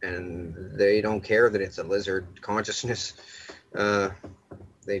 and they don't care that it's a lizard consciousness. Uh,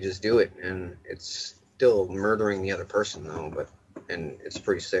 they just do it, and it's still murdering the other person though. And it's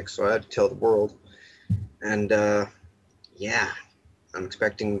pretty sick. So I had to tell the world, and yeah, I'm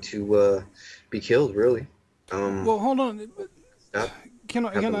expecting to be killed. Really. Well, hold on. That Can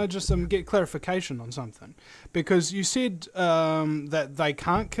I just get clarification on something? Because you said that they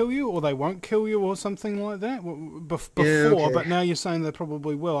can't kill you or they won't kill you or something like that before, Yeah, okay. but now you're saying they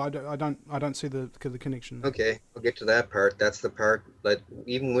probably will. I don't see the connection. Okay, I'll get to that part. That's the part that,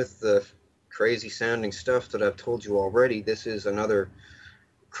 even with the crazy sounding stuff that I've told you already, this is another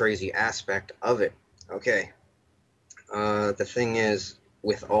crazy aspect of it. Okay. The thing is,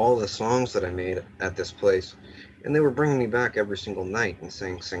 with all the songs that I made at this place, and they were bringing me back every single night and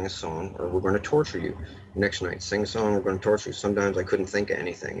saying, sing a song or we're going to torture you. Next night, sing a song, we're going to torture you. Sometimes I couldn't think of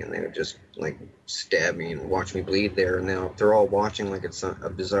anything, and they would just like stab me and watch me bleed there. And now they're all watching like it's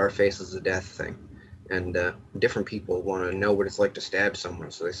a bizarre Faces of Death thing. And different people want to know what it's like to stab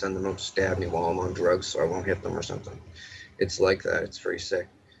someone, so they send them out to stab me while I'm on drugs so I won't hit them or something. It's like that. It's very sick.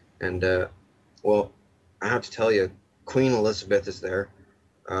 And, well, I have to tell you, Queen Elizabeth is there.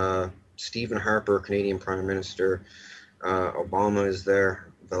 Stephen Harper, Canadian Prime Minister. Obama is there.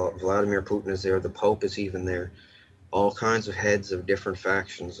 Vladimir Putin is there. The Pope is even there. All kinds of heads of different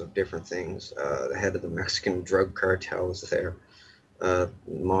factions of different things. The head of the Mexican drug cartel is there.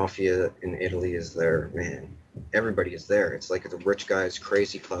 Mafia in Italy is there. Man, everybody is there. It's like the rich guy's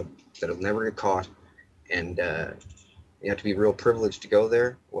crazy club that'll never get caught. And you have to be real privileged to go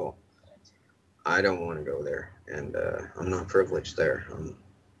there. Well, I don't want to go there, and I'm not privileged there. I'm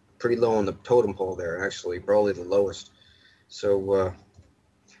pretty low on the totem pole there, actually, probably the lowest. So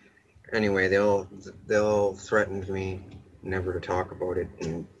anyway, they all threatened me never to talk about it,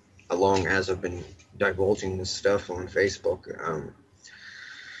 and along as I've been divulging this stuff on Facebook,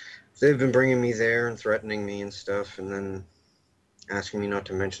 they've been bringing me there and threatening me and stuff, and then asking me not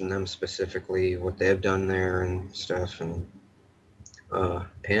to mention them specifically, what they've done there and stuff, and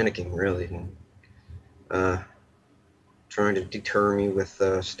panicking really, and trying to deter me with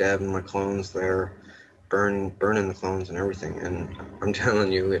stabbing my clones there, burning the clones and everything. And I'm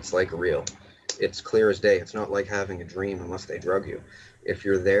telling you, it's like real. It's clear as day. It's not like having a dream unless they drug you. If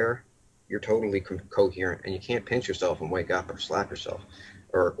you're there, you're totally coherent, and you can't pinch yourself and wake up or slap yourself,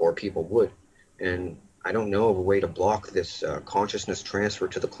 or people would. And I don't know of a way to block this consciousness transfer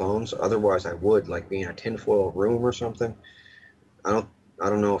to the clones. Otherwise, I would, like being in a tinfoil room or something. I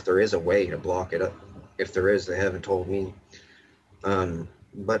don't know if there is a way to block it. If there is, they haven't told me.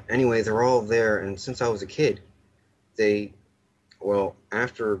 But anyway, they're all there, and since I was a kid,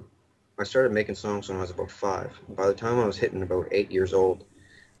 after I started making songs when I was about 5. By the time I was hitting about 8 years old,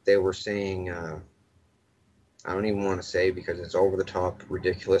 they were saying, I don't even want to say because it's over the top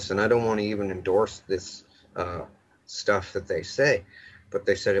ridiculous, and I don't want to even endorse this stuff that they say, but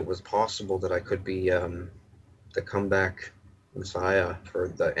they said it was possible that I could be the comeback Messiah for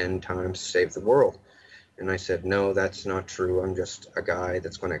the end times to save the world. And I said, no, that's not true. I'm just a guy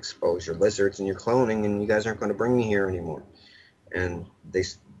that's going to expose your lizards and your cloning, and you guys aren't going to bring me here anymore. And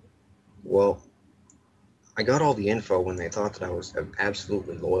I got all the info when they thought that I was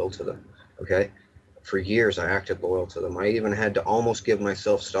absolutely loyal to them, okay? For years, I acted loyal to them. I even had to almost give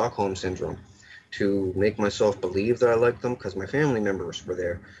myself Stockholm Syndrome to make myself believe that I liked them, because my family members were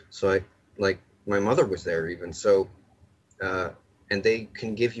there. So my mother was there even. So, and they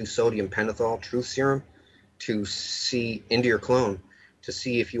can give you sodium pentothal truth serum to see into your clone, to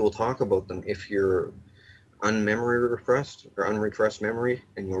see if you will talk about them, if you're unmemory repressed or unrepressed memory,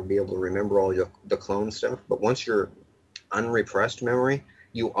 and you'll be able to remember all the clone stuff. But once you're unrepressed memory,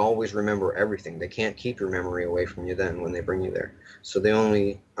 you always remember everything. They can't keep your memory away from you then when they bring you there. So they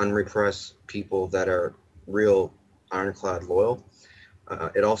only unrepress people that are real ironclad loyal.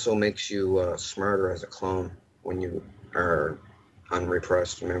 It also makes you smarter as a clone when you are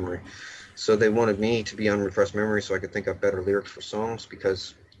unrepressed memory. So they wanted me to be unrepressed memory so I could think up better lyrics for songs,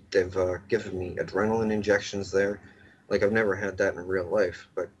 because they've given me adrenaline injections there. Like, I've never had that in real life,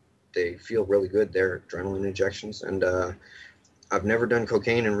 but they feel really good. They're adrenaline injections. And I've never done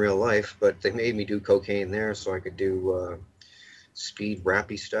cocaine in real life, but they made me do cocaine there so I could do speed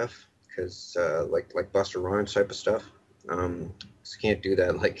rappy stuff, because like Buster Rhymes type of stuff. So can't do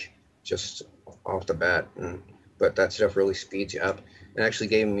that like just off the bat, but that stuff really speeds you up. It actually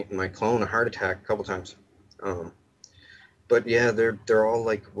gave my clone a heart attack a couple times. Um, but yeah, they're all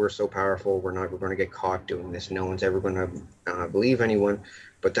like, we're so powerful, we're going to get caught doing this. No one's ever going to believe anyone.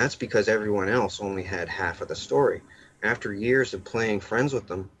 But that's because everyone else only had half of the story. After years of playing friends with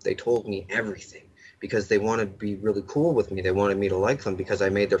them, they told me everything because they wanted to be really cool with me. They wanted me to like them because I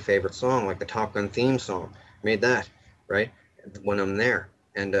made their favorite song, like the Top Gun theme song. Made that, right? When I'm there.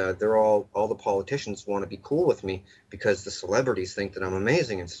 And they're all the politicians want to be cool with me because the celebrities think that I'm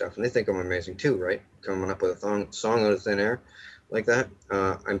amazing and stuff. And they think I'm amazing too, right? Coming up with a song out of thin air like that.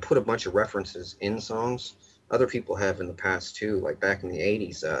 I put a bunch of references in songs. Other people have in the past too, like back in the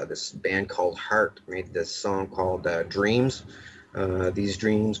 80s, this band called Heart made this song called Dreams. These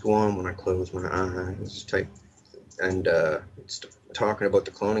dreams go on when I close my eyes type. And it's talking about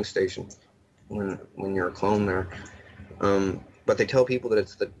the cloning station when you're a clone there. But they tell people that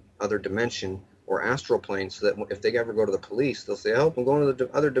it's the other dimension or astral plane, so that if they ever go to the police, they'll say, "Help, I'm going to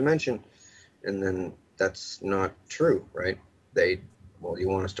the other dimension," and then that's not true, right? Well, you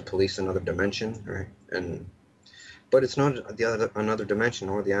want us to police another dimension, right? But it's not another dimension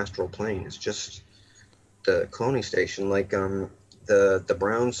or the astral plane. It's just the cloning station, like the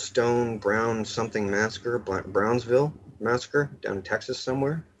Brown something massacre, Brownsville massacre down in Texas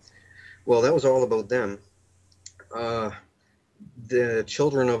somewhere. Well, that was all about them. The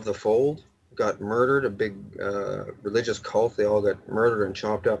children of the fold got murdered, a big religious cult. They all got murdered and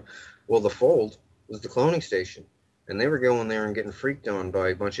chopped up. Well, the fold was the cloning station, and they were going there and getting freaked on by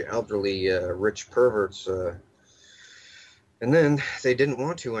a bunch of elderly, rich perverts. And then they didn't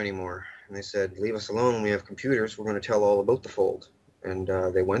want to anymore, and they said, "Leave us alone. We have computers. We're going to tell all about the fold." And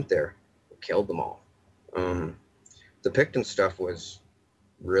they went there, killed them all. The Picton stuff was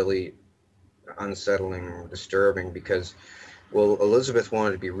really unsettling or disturbing because, well, Elizabeth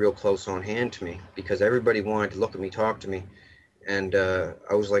wanted to be real close on hand to me because everybody wanted to look at me, talk to me, and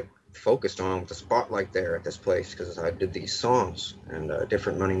I was like focused on with the spotlight there at this place because I did these songs and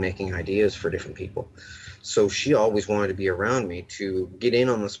different money-making ideas for different people. So she always wanted to be around me to get in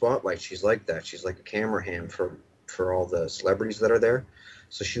on the spotlight. She's like that. She's like a camera hand for all the celebrities that are there.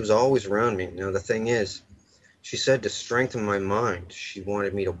 So she was always around me. Now, the thing is, she said to strengthen my mind, she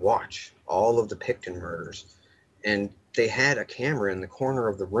wanted me to watch all of the Picton murders. And they had a camera in the corner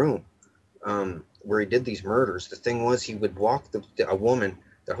of the room where he did these murders. The thing was, he would walk a woman,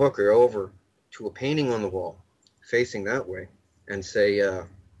 the hooker, over to a painting on the wall, facing that way, and say, "Do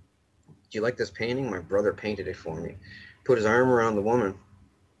you like this painting? My brother painted it for me." Put his arm around the woman,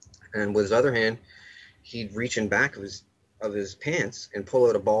 and with his other hand, he'd reach in back of his pants and pull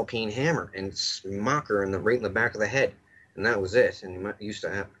out a ball-peen hammer and smack her right in the back of the head. And that was it. And he used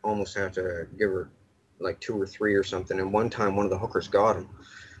to almost have to give her like 2 or 3 or something. And one time, one of the hookers got him.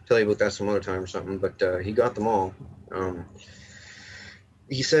 I'll tell you about that some other time or something. But he got them all.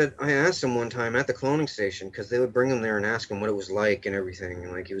 He said, I asked him one time at the cloning station, because they would bring him there and ask him what it was like and everything.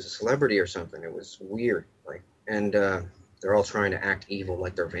 And like he was a celebrity or something. It was weird. And they're all trying to act evil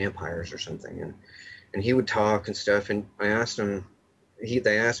like they're vampires or something. And he would talk and stuff. And I asked him,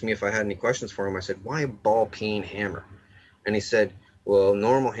 they asked me if I had any questions for him. I said, why a ball-peen hammer? And he said, well,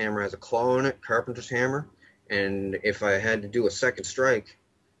 normal hammer has a claw in it, carpenter's hammer. And if I had to do a second strike,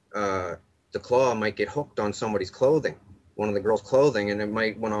 the claw might get hooked on somebody's clothing, one of the girls' clothing, and it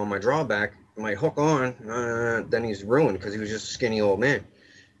might, when on my drawback, it might hook on. Then he's ruined because he was just a skinny old man.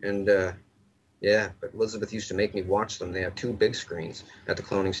 And yeah, but Elizabeth used to make me watch them. They have 2 big screens at the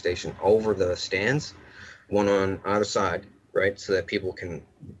cloning station over the stands, one on either side, right, so that people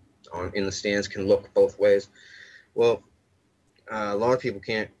in the stands can look both ways. Well, a lot of people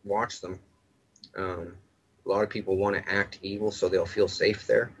can't watch them. A lot of people want to act evil so they'll feel safe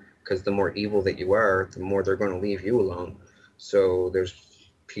there, because the more evil that you are, the more they're going to leave you alone. So there's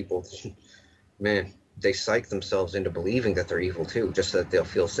people, man, they psych themselves into believing that they're evil too, just so that they'll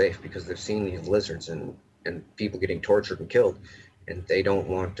feel safe, because they've seen these lizards and people getting tortured and killed, and they don't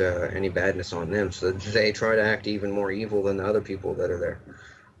want any badness on them, so they try to act even more evil than the other people that are there.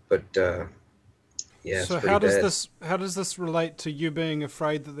 But yeah, so it's pretty bad. how does this relate to you being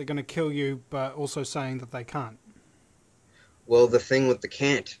afraid that they're going to kill you, but also saying that they can't? Well, the thing with the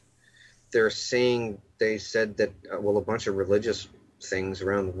can't, they said that, well, a bunch of religious things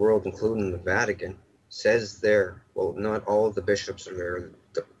around the world, including the Vatican, says there, well, not all of the bishops are there,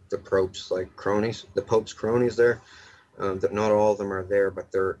 the Pope's like cronies, the Pope's cronies there, that not all of them are there,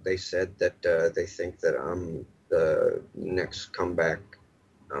 but they said that they think that I'm the next comeback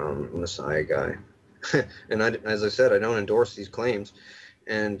Messiah guy. And as I said, I don't endorse these claims.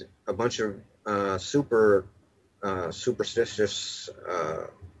 And a bunch of super superstitious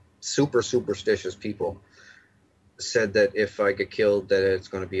people said that if I get killed, that it's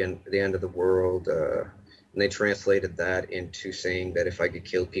going to be the end of the world. And they translated that into saying that if I get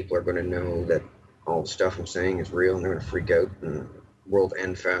killed, people are going to know that all the stuff I'm saying is real, and they're going to freak out and world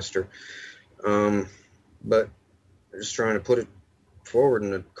end faster. But just trying to put it forward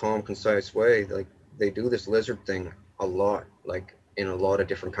in a calm, concise way. Like, they do this lizard thing a lot, like in a lot of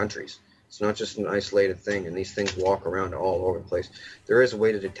different countries. It's not just an isolated thing, and these things walk around all over the place. There is a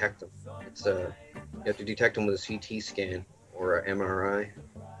way to detect them. It's you have to detect them with a CT scan or an MRI.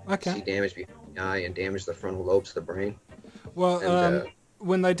 Okay. See damage behind the eye and damage the frontal lobes of the brain. Well, And,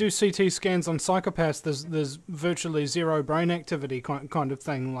 when they do CT scans on psychopaths, there's virtually zero brain activity kind of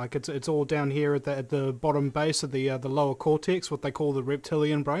thing. Like it's all down here at the bottom base of the lower cortex, what they call the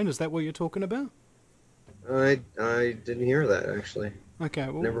reptilian brain. Is that what you're talking about? I didn't hear that, actually. Okay.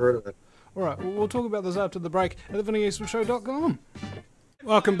 Well, Never heard of that. all right. We'll talk about this after the break at thevinnieeastwoodshow.com.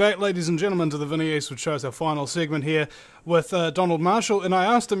 Welcome back, ladies and gentlemen, to the Vinnie Eastwood Show. It's our final segment here with Donald Marshall. And I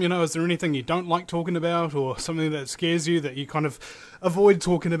asked him, is there anything you don't like talking about, or something that scares you that you kind of avoid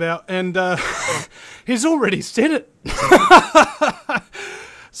talking about? And he's already said it.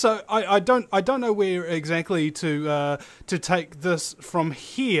 So I don't know where exactly to take this from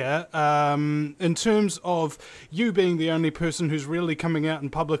here. In terms of you being the only person who's really coming out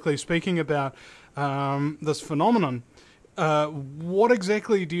and publicly speaking about this phenomenon. What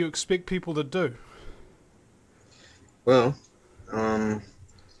exactly do you expect people to do? Well, they're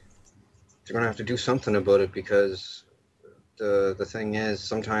going to have to do something about it, because the thing is,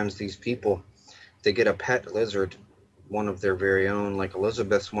 sometimes these people, they get a pet lizard, one of their very own. Like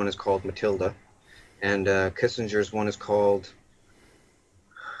Elizabeth's one is called Matilda, and Kissinger's one is called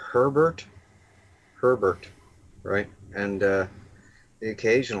Herbert, right? And they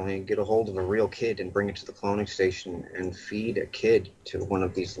occasionally get a hold of a real kid and bring it to the cloning station and feed a kid to one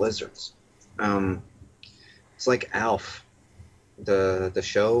of these lizards. It's like Alf, the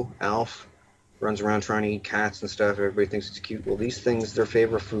show. Alf runs around trying to eat cats and stuff. Everybody thinks it's cute. Well, these things, their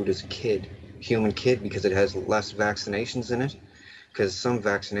favorite food is human kid, because it has less vaccinations in it. Because some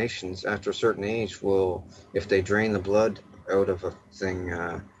vaccinations, after a certain age, will, if they drain the blood out of a thing,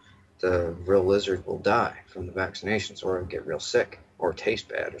 the real lizard will die from the vaccinations, or get real sick, or taste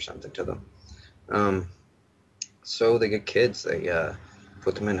bad or something to them. So they get kids, they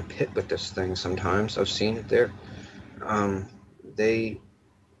put them in a pit with this thing sometimes. I've seen it there. They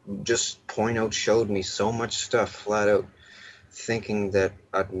just showed me so much stuff flat out, thinking that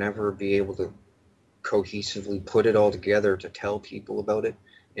I'd never be able to cohesively put it all together to tell people about it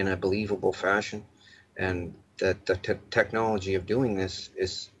in a believable fashion, and that the technology of doing this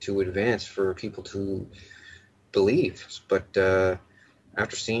is too advanced for people to believe. But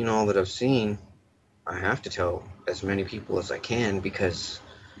after seeing all that I've seen, I have to tell as many people as I can, because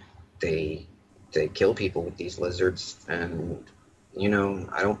they kill people with these lizards, and I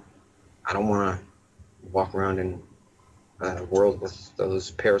don't want to walk around in a world with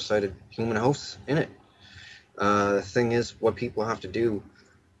those parasited human hosts in it. The thing is, what people have to do,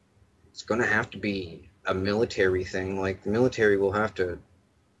 it's going to have to be a military thing. Like, the military will have to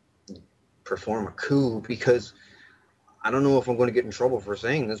perform a coup, because I don't know if I'm going to get in trouble for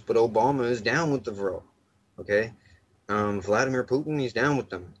saying this, but Obama is down with the Vril. Okay? Vladimir Putin, he's down with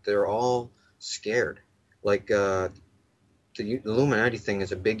them. They're all scared. Like, the Illuminati thing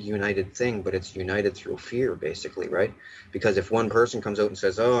is a big united thing, but it's united through fear, basically, right? Because if one person comes out and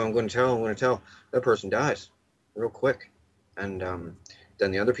says, oh, I'm going to tell, that person dies real quick. And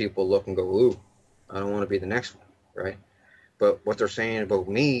then the other people look and go, ooh, I don't want to be the next one, right? But what they're saying about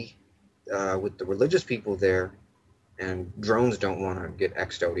me, with the religious people there, and drones don't want to get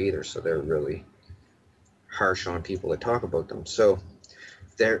X'd out either, so they're really harsh on people that talk about them. So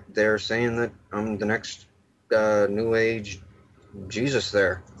they're saying that I'm the next New Age Jesus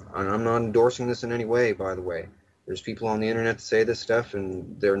there. And I'm not endorsing this in any way, by the way. There's people on the internet that say this stuff,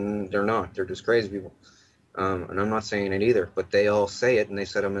 and they're not. They're just crazy people. And I'm not saying it either, but they all say it, and they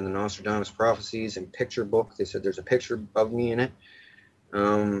said I'm in the Nostradamus prophecies and picture book. They said there's a picture of me in it.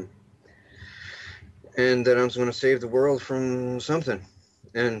 And that I'm going to save the world from something.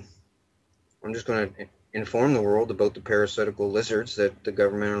 And I'm just going to inform the world about the parasitical lizards that the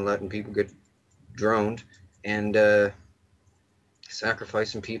government are letting people get droned, and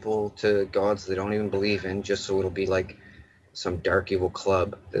sacrificing people to gods they don't even believe in, just so it'll be like some dark evil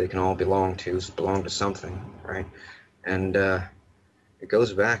club that they can all belong to something, right? And it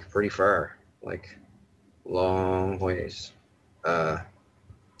goes back pretty far, like long ways. Uh,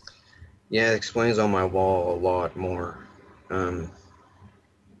 yeah, it explains on my wall a lot more. Um,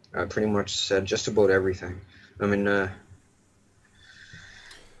 I pretty much said just about everything. I mean, I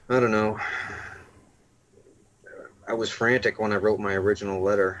don't know. I was frantic when I wrote my original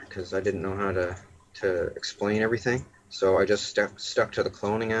letter because I didn't know how to explain everything. So I just stuck to the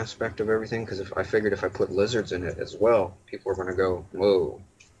cloning aspect of everything because if I figured if I put lizards in it as well, people were going to go, whoa,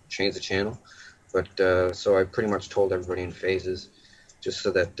 change the channel. But so I pretty much told everybody in phases just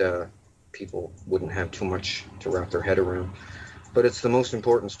so that people wouldn't have too much to wrap their head around. But it's the most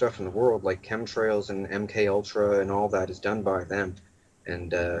important stuff in the world, like chemtrails and MK Ultra and all that is done by them.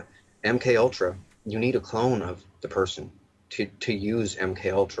 And MK Ultra, you need a clone of the person to use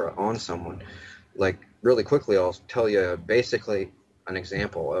MK Ultra on someone. Like really quickly, I'll tell you basically an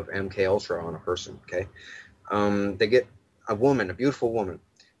example of MK Ultra on a person. Okay, they get a woman, a beautiful woman.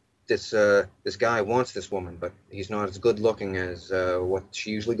 This guy wants this woman, but he's not as good looking as what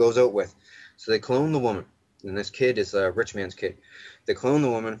she usually goes out with. So they clone the woman, and this kid is a rich man's kid. They clone the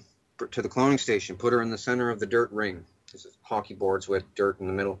woman to the cloning station, put her in the center of the dirt ring. There's hockey boards with dirt in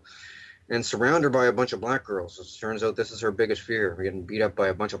the middle, and surround her by a bunch of black girls. It turns out this is her biggest fear, getting beat up by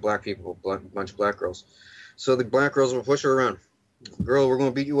a bunch of black people, a bunch of black girls. So the black girls will push her around. Girl, we're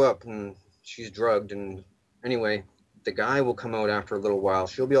going to beat you up. And she's drugged. And anyway, the guy will come out after a little while.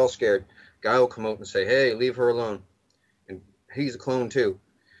 She'll be all scared. Guy will come out and say, hey, leave her alone. And he's a clone too.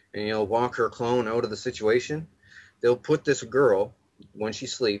 And he'll walk her clone out of the situation. They'll put this girl, when she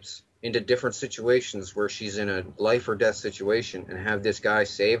sleeps, into different situations where she's in a life or death situation and have this guy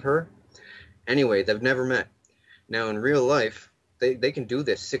save her. Anyway, they've never met. Now, in real life, they can do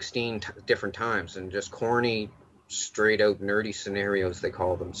this 16 different times and just corny, straight-out nerdy scenarios, they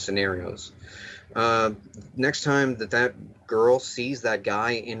call them, scenarios. Next time that girl sees that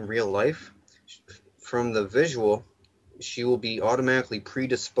guy in real life, from the visual, she will be automatically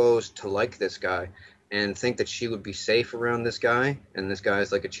predisposed to like this guy and think that she would be safe around this guy, and this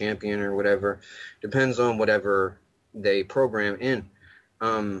guy's like a champion or whatever. Depends on whatever they program in.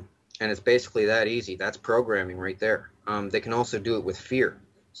 And it's basically that easy. That's programming right there. They can also do it with fear,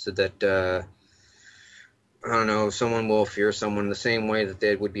 so that I don't know, someone will fear someone the same way that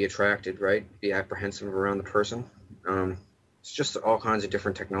they would be attracted, right? Be apprehensive around the person. It's just all kinds of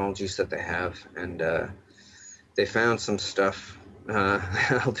different technologies that they have, and they found some stuff.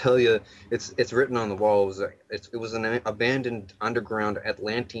 I'll tell you, it's written on the wall. It was an abandoned underground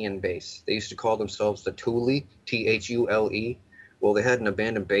Atlantean base. They used to call themselves the Thule, Thule. Well, they had an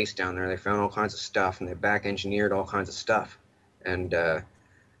abandoned base down there. They found all kinds of stuff, and they back-engineered all kinds of stuff. And the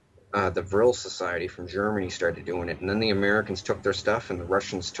Vril Society from Germany started doing it. And then the Americans took their stuff, and the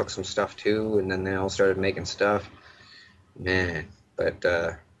Russians took some stuff too, and then they all started making stuff. Man, but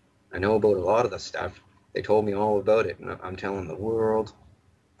I know about a lot of the stuff. They told me all about it, and I'm telling the world.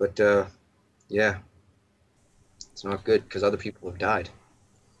 But, yeah, it's not good because other people have died.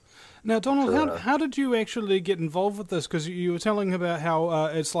 Now, Donald, how did you actually get involved with this? Because you were telling about how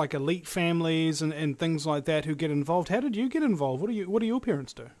it's like elite families and things like that who get involved. How did you get involved? What do your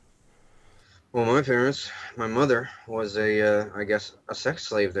parents do? Well, my parents, my mother was I guess, a sex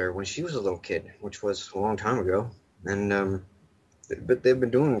slave there when she was a little kid, which was a long time ago. And but they've been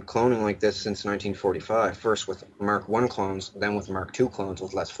doing cloning like this since 1945. First with Mark I clones, then with Mark II clones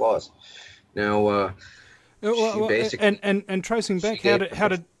with less flaws. Now, she basically and tracing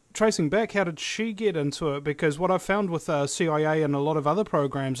back, how did she get into it? Because what I found with CIA and a lot of other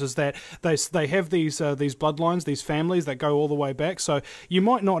programs is that they have these bloodlines, these families that go all the way back. So you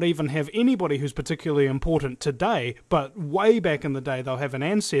might not even have anybody who's particularly important today, but way back in the day they'll have an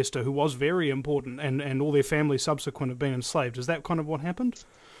ancestor who was very important, and all their family subsequent have been enslaved. Is that kind of what happened?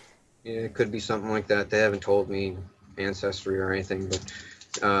 Yeah, it could be something like that. They haven't told me ancestry or anything, but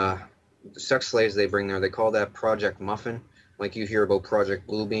the sex slaves they bring there, they call that Project Muffin. Like you hear about Project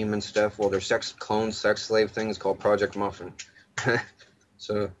Bluebeam and stuff. Well, their sex slave thing is called Project Muffin.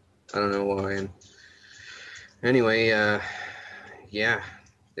 So I don't know why. And anyway, yeah,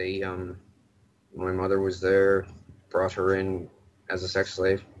 they my mother was there, brought her in as a sex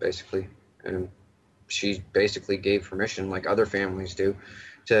slave, basically, and she basically gave permission, like other families do,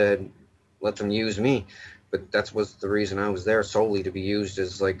 to let them use me. But that was the reason I was there, solely to be used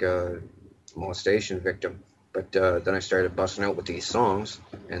as like a molestation victim. But then I started busting out with these songs,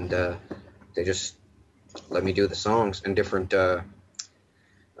 and they just let me do the songs and different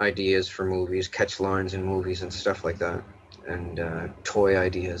ideas for movies, catch lines in movies and stuff like that, and toy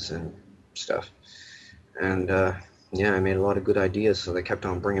ideas and stuff. And yeah, I made a lot of good ideas, so they kept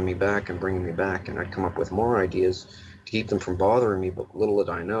on bringing me back, and I'd come up with more ideas, to keep them from bothering me. But little did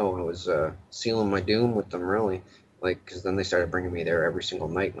I know, I was sealing my doom with them, really. Like, because then they started bringing me there every single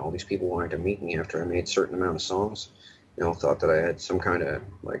night, and all these people wanted to meet me after I made a certain amount of songs. You know, thought that I had some kind of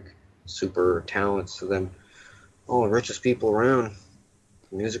like super talents to them. All the richest people around,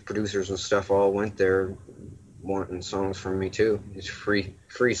 music producers and stuff, all went there wanting songs from me too. It's free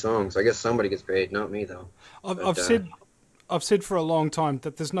songs. I guess somebody gets paid, not me though. I've said for a long time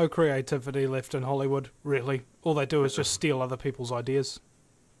that there's no creativity left in Hollywood. Really, all they do is just steal other people's ideas.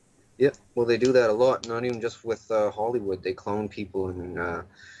 Yeah, well, they do that a lot. Not even just with Hollywood. They clone people and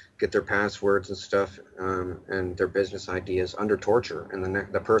get their passwords and stuff and their business ideas under torture, and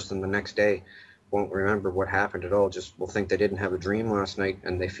the person the next day won't remember what happened at all. Just will think they didn't have a dream last night,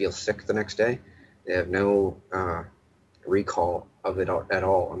 and they feel sick the next day. They have no recall of it at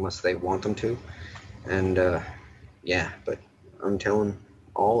all unless they want them to. And yeah, but I'm telling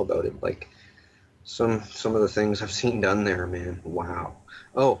all about it. Like some of the things I've seen done there, man. Wow.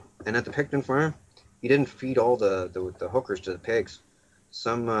 Oh, and at the Picton farm, he didn't feed all the hookers to the pigs.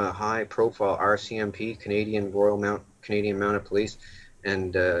 Some high-profile RCMP, Canadian Mounted Police,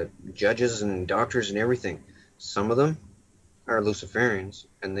 and judges and doctors and everything. Some of them are Luciferians,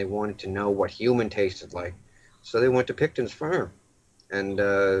 and they wanted to know what human tasted like. So they went to Picton's farm and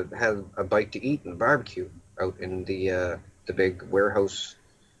had a bite to eat and barbecue out in the big warehouse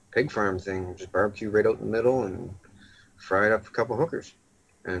pig farm thing. Just barbecue right out in the middle and fried up a couple hookers.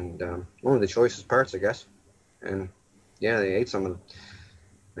 And one of the choicest parts, I guess. And yeah, they ate some of them.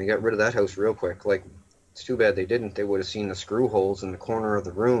 They got rid of that house real quick. Like, it's too bad they didn't. They would have seen the screw holes in the corner of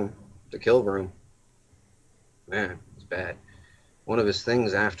the room, the kill room. Man, it's bad. One of his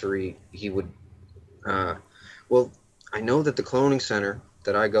things after he would, well, I know that the cloning center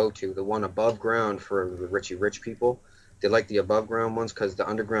that I go to, the one above ground for the rich people, they like the above ground ones because the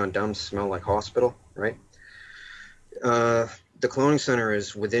underground dumps smell like hospital, right? The cloning center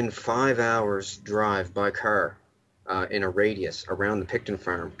is within 5 hours drive by car in a radius around the Picton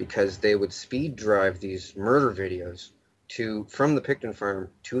farm, because they would speed drive these murder videos from the Picton farm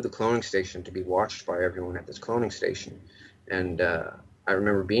to the cloning station to be watched by everyone at this cloning station. And I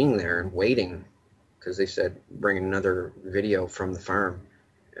remember being there and waiting because they said bring another video from the farm,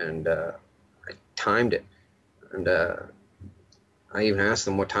 and I timed it, and I even asked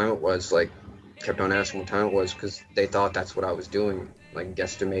them what time it was. Like, kept on asking what time it was because they thought that's what I was doing, like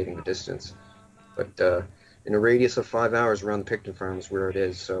guesstimating the distance. But in a radius of 5 hours around the Picton farm is where it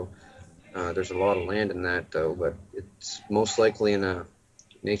is. So there's a lot of land in that, though, but it's most likely in a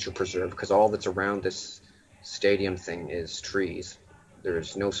nature preserve because all that's around this stadium thing is trees.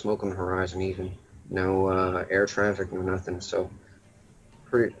 There's no smoke on the horizon, even no air traffic, no nothing. So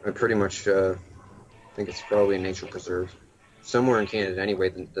I pretty much think it's probably a nature preserve somewhere in Canada. Anyway,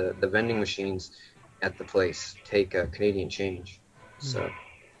 the vending machines at the place take Canadian change. So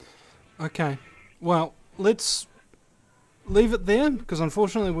okay, well, let's leave it there because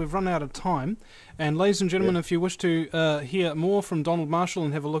unfortunately we've run out of time. And ladies and gentlemen, if you wish to hear more from Donald Marshall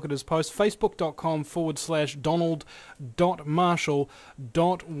and have a look at his post,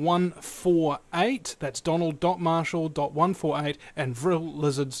 facebook.com/donald.marshall.148. That's donald.marshall.148 and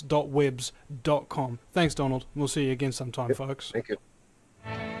vrillizards.webs.com. Thanks, Donald. We'll see you again sometime, folks. Thank you.